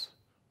performance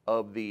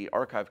of the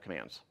archive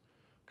commands.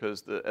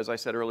 Because as I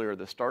said earlier,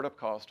 the startup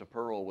cost of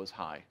Perl was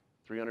high.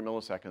 300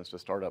 milliseconds to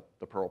start up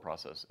the Perl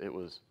process. It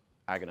was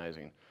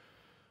agonizing.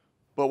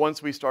 But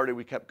once we started,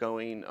 we kept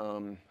going.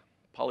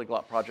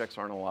 Polyglot projects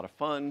aren't a lot of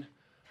fun.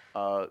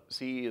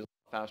 C is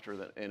faster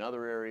than in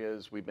other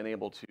areas. We've been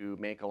able to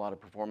make a lot of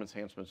performance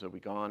enhancements as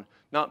we've gone.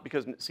 Not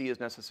because C is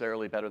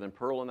necessarily better than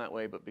Perl in that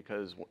way, but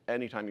because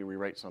anytime you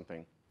rewrite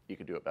something, you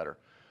can do it better.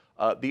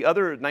 The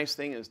other nice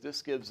thing is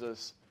this gives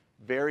us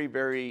very,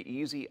 very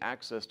easy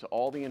access to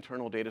all the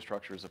internal data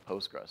structures of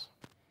Postgres.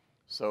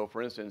 So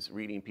for instance,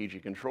 reading PG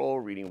control,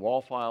 reading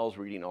wall files,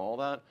 reading all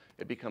that,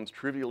 it becomes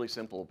trivially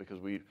simple because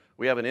we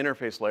have an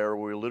interface layer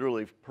where we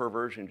literally, per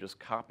version, just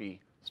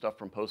copy stuff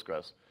from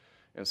Postgres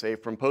and say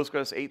from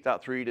Postgres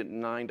 8.3 to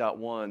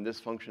 9.1, this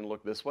function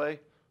looked this way,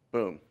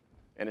 boom.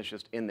 And it's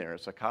just in there.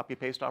 It's a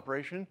copy-paste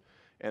operation.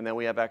 And then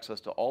we have access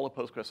to all the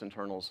Postgres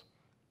internals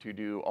to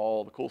do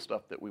all the cool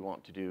stuff that we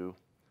want to do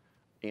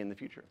in the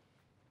future.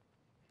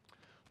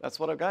 That's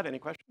what I've got. Any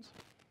questions?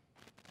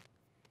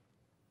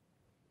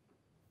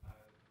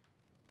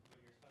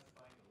 When you're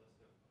specifying the list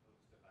of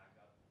hooks to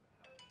backup,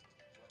 what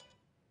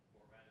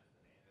format is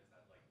the name? Is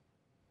that like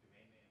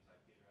domain names,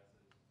 IP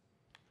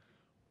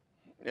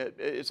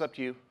addresses? It's up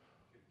to you.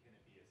 Can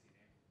it be a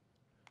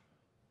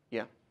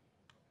CNAME? Yeah.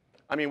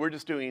 I mean, we're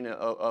just doing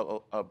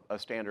a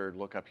standard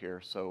lookup here,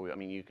 so I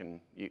mean,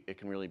 it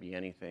can really be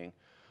anything.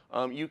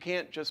 You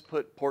can't just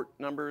put port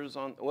numbers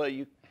on. Well,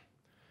 you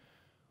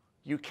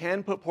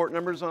can put port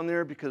numbers on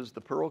there because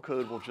the Perl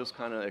code will just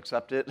kind of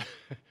accept it.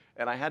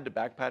 And I had to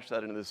backpatch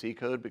that into the C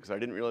code because I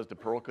didn't realize the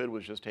Perl code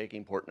was just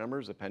taking port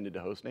numbers appended to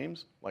host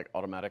names, like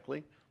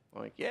automatically.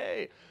 I'm like,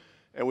 yay.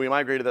 And we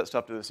migrated that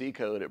stuff to the C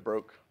code. It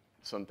broke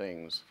some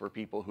things for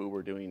people who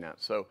were doing that.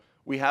 So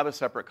we have a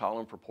separate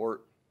column for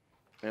port.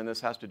 And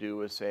this has to do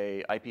with,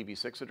 say,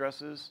 IPv6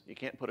 addresses. You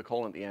can't put a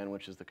colon at the end,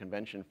 which is the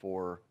convention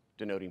for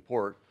denoting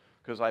port,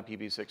 because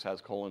IPv6 has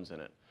colons in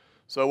it.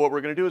 So what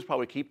we're going to do is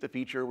probably keep the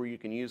feature where you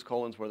can use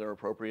colons where they're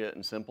appropriate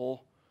and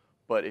simple.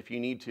 But if you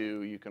need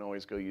to, you can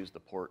always go use the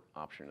port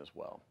option as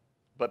well.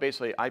 But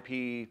basically,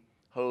 IP,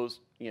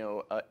 host,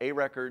 A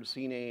record,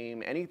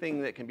 CNAME,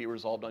 anything that can be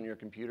resolved on your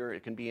computer.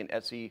 It can be an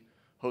Etsy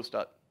host,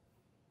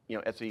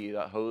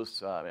 Etsy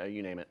hosts,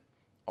 you name it,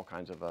 all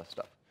kinds of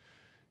stuff.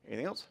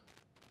 Anything else?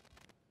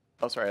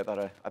 Oh, sorry, I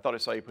thought I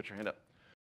saw you put your hand up.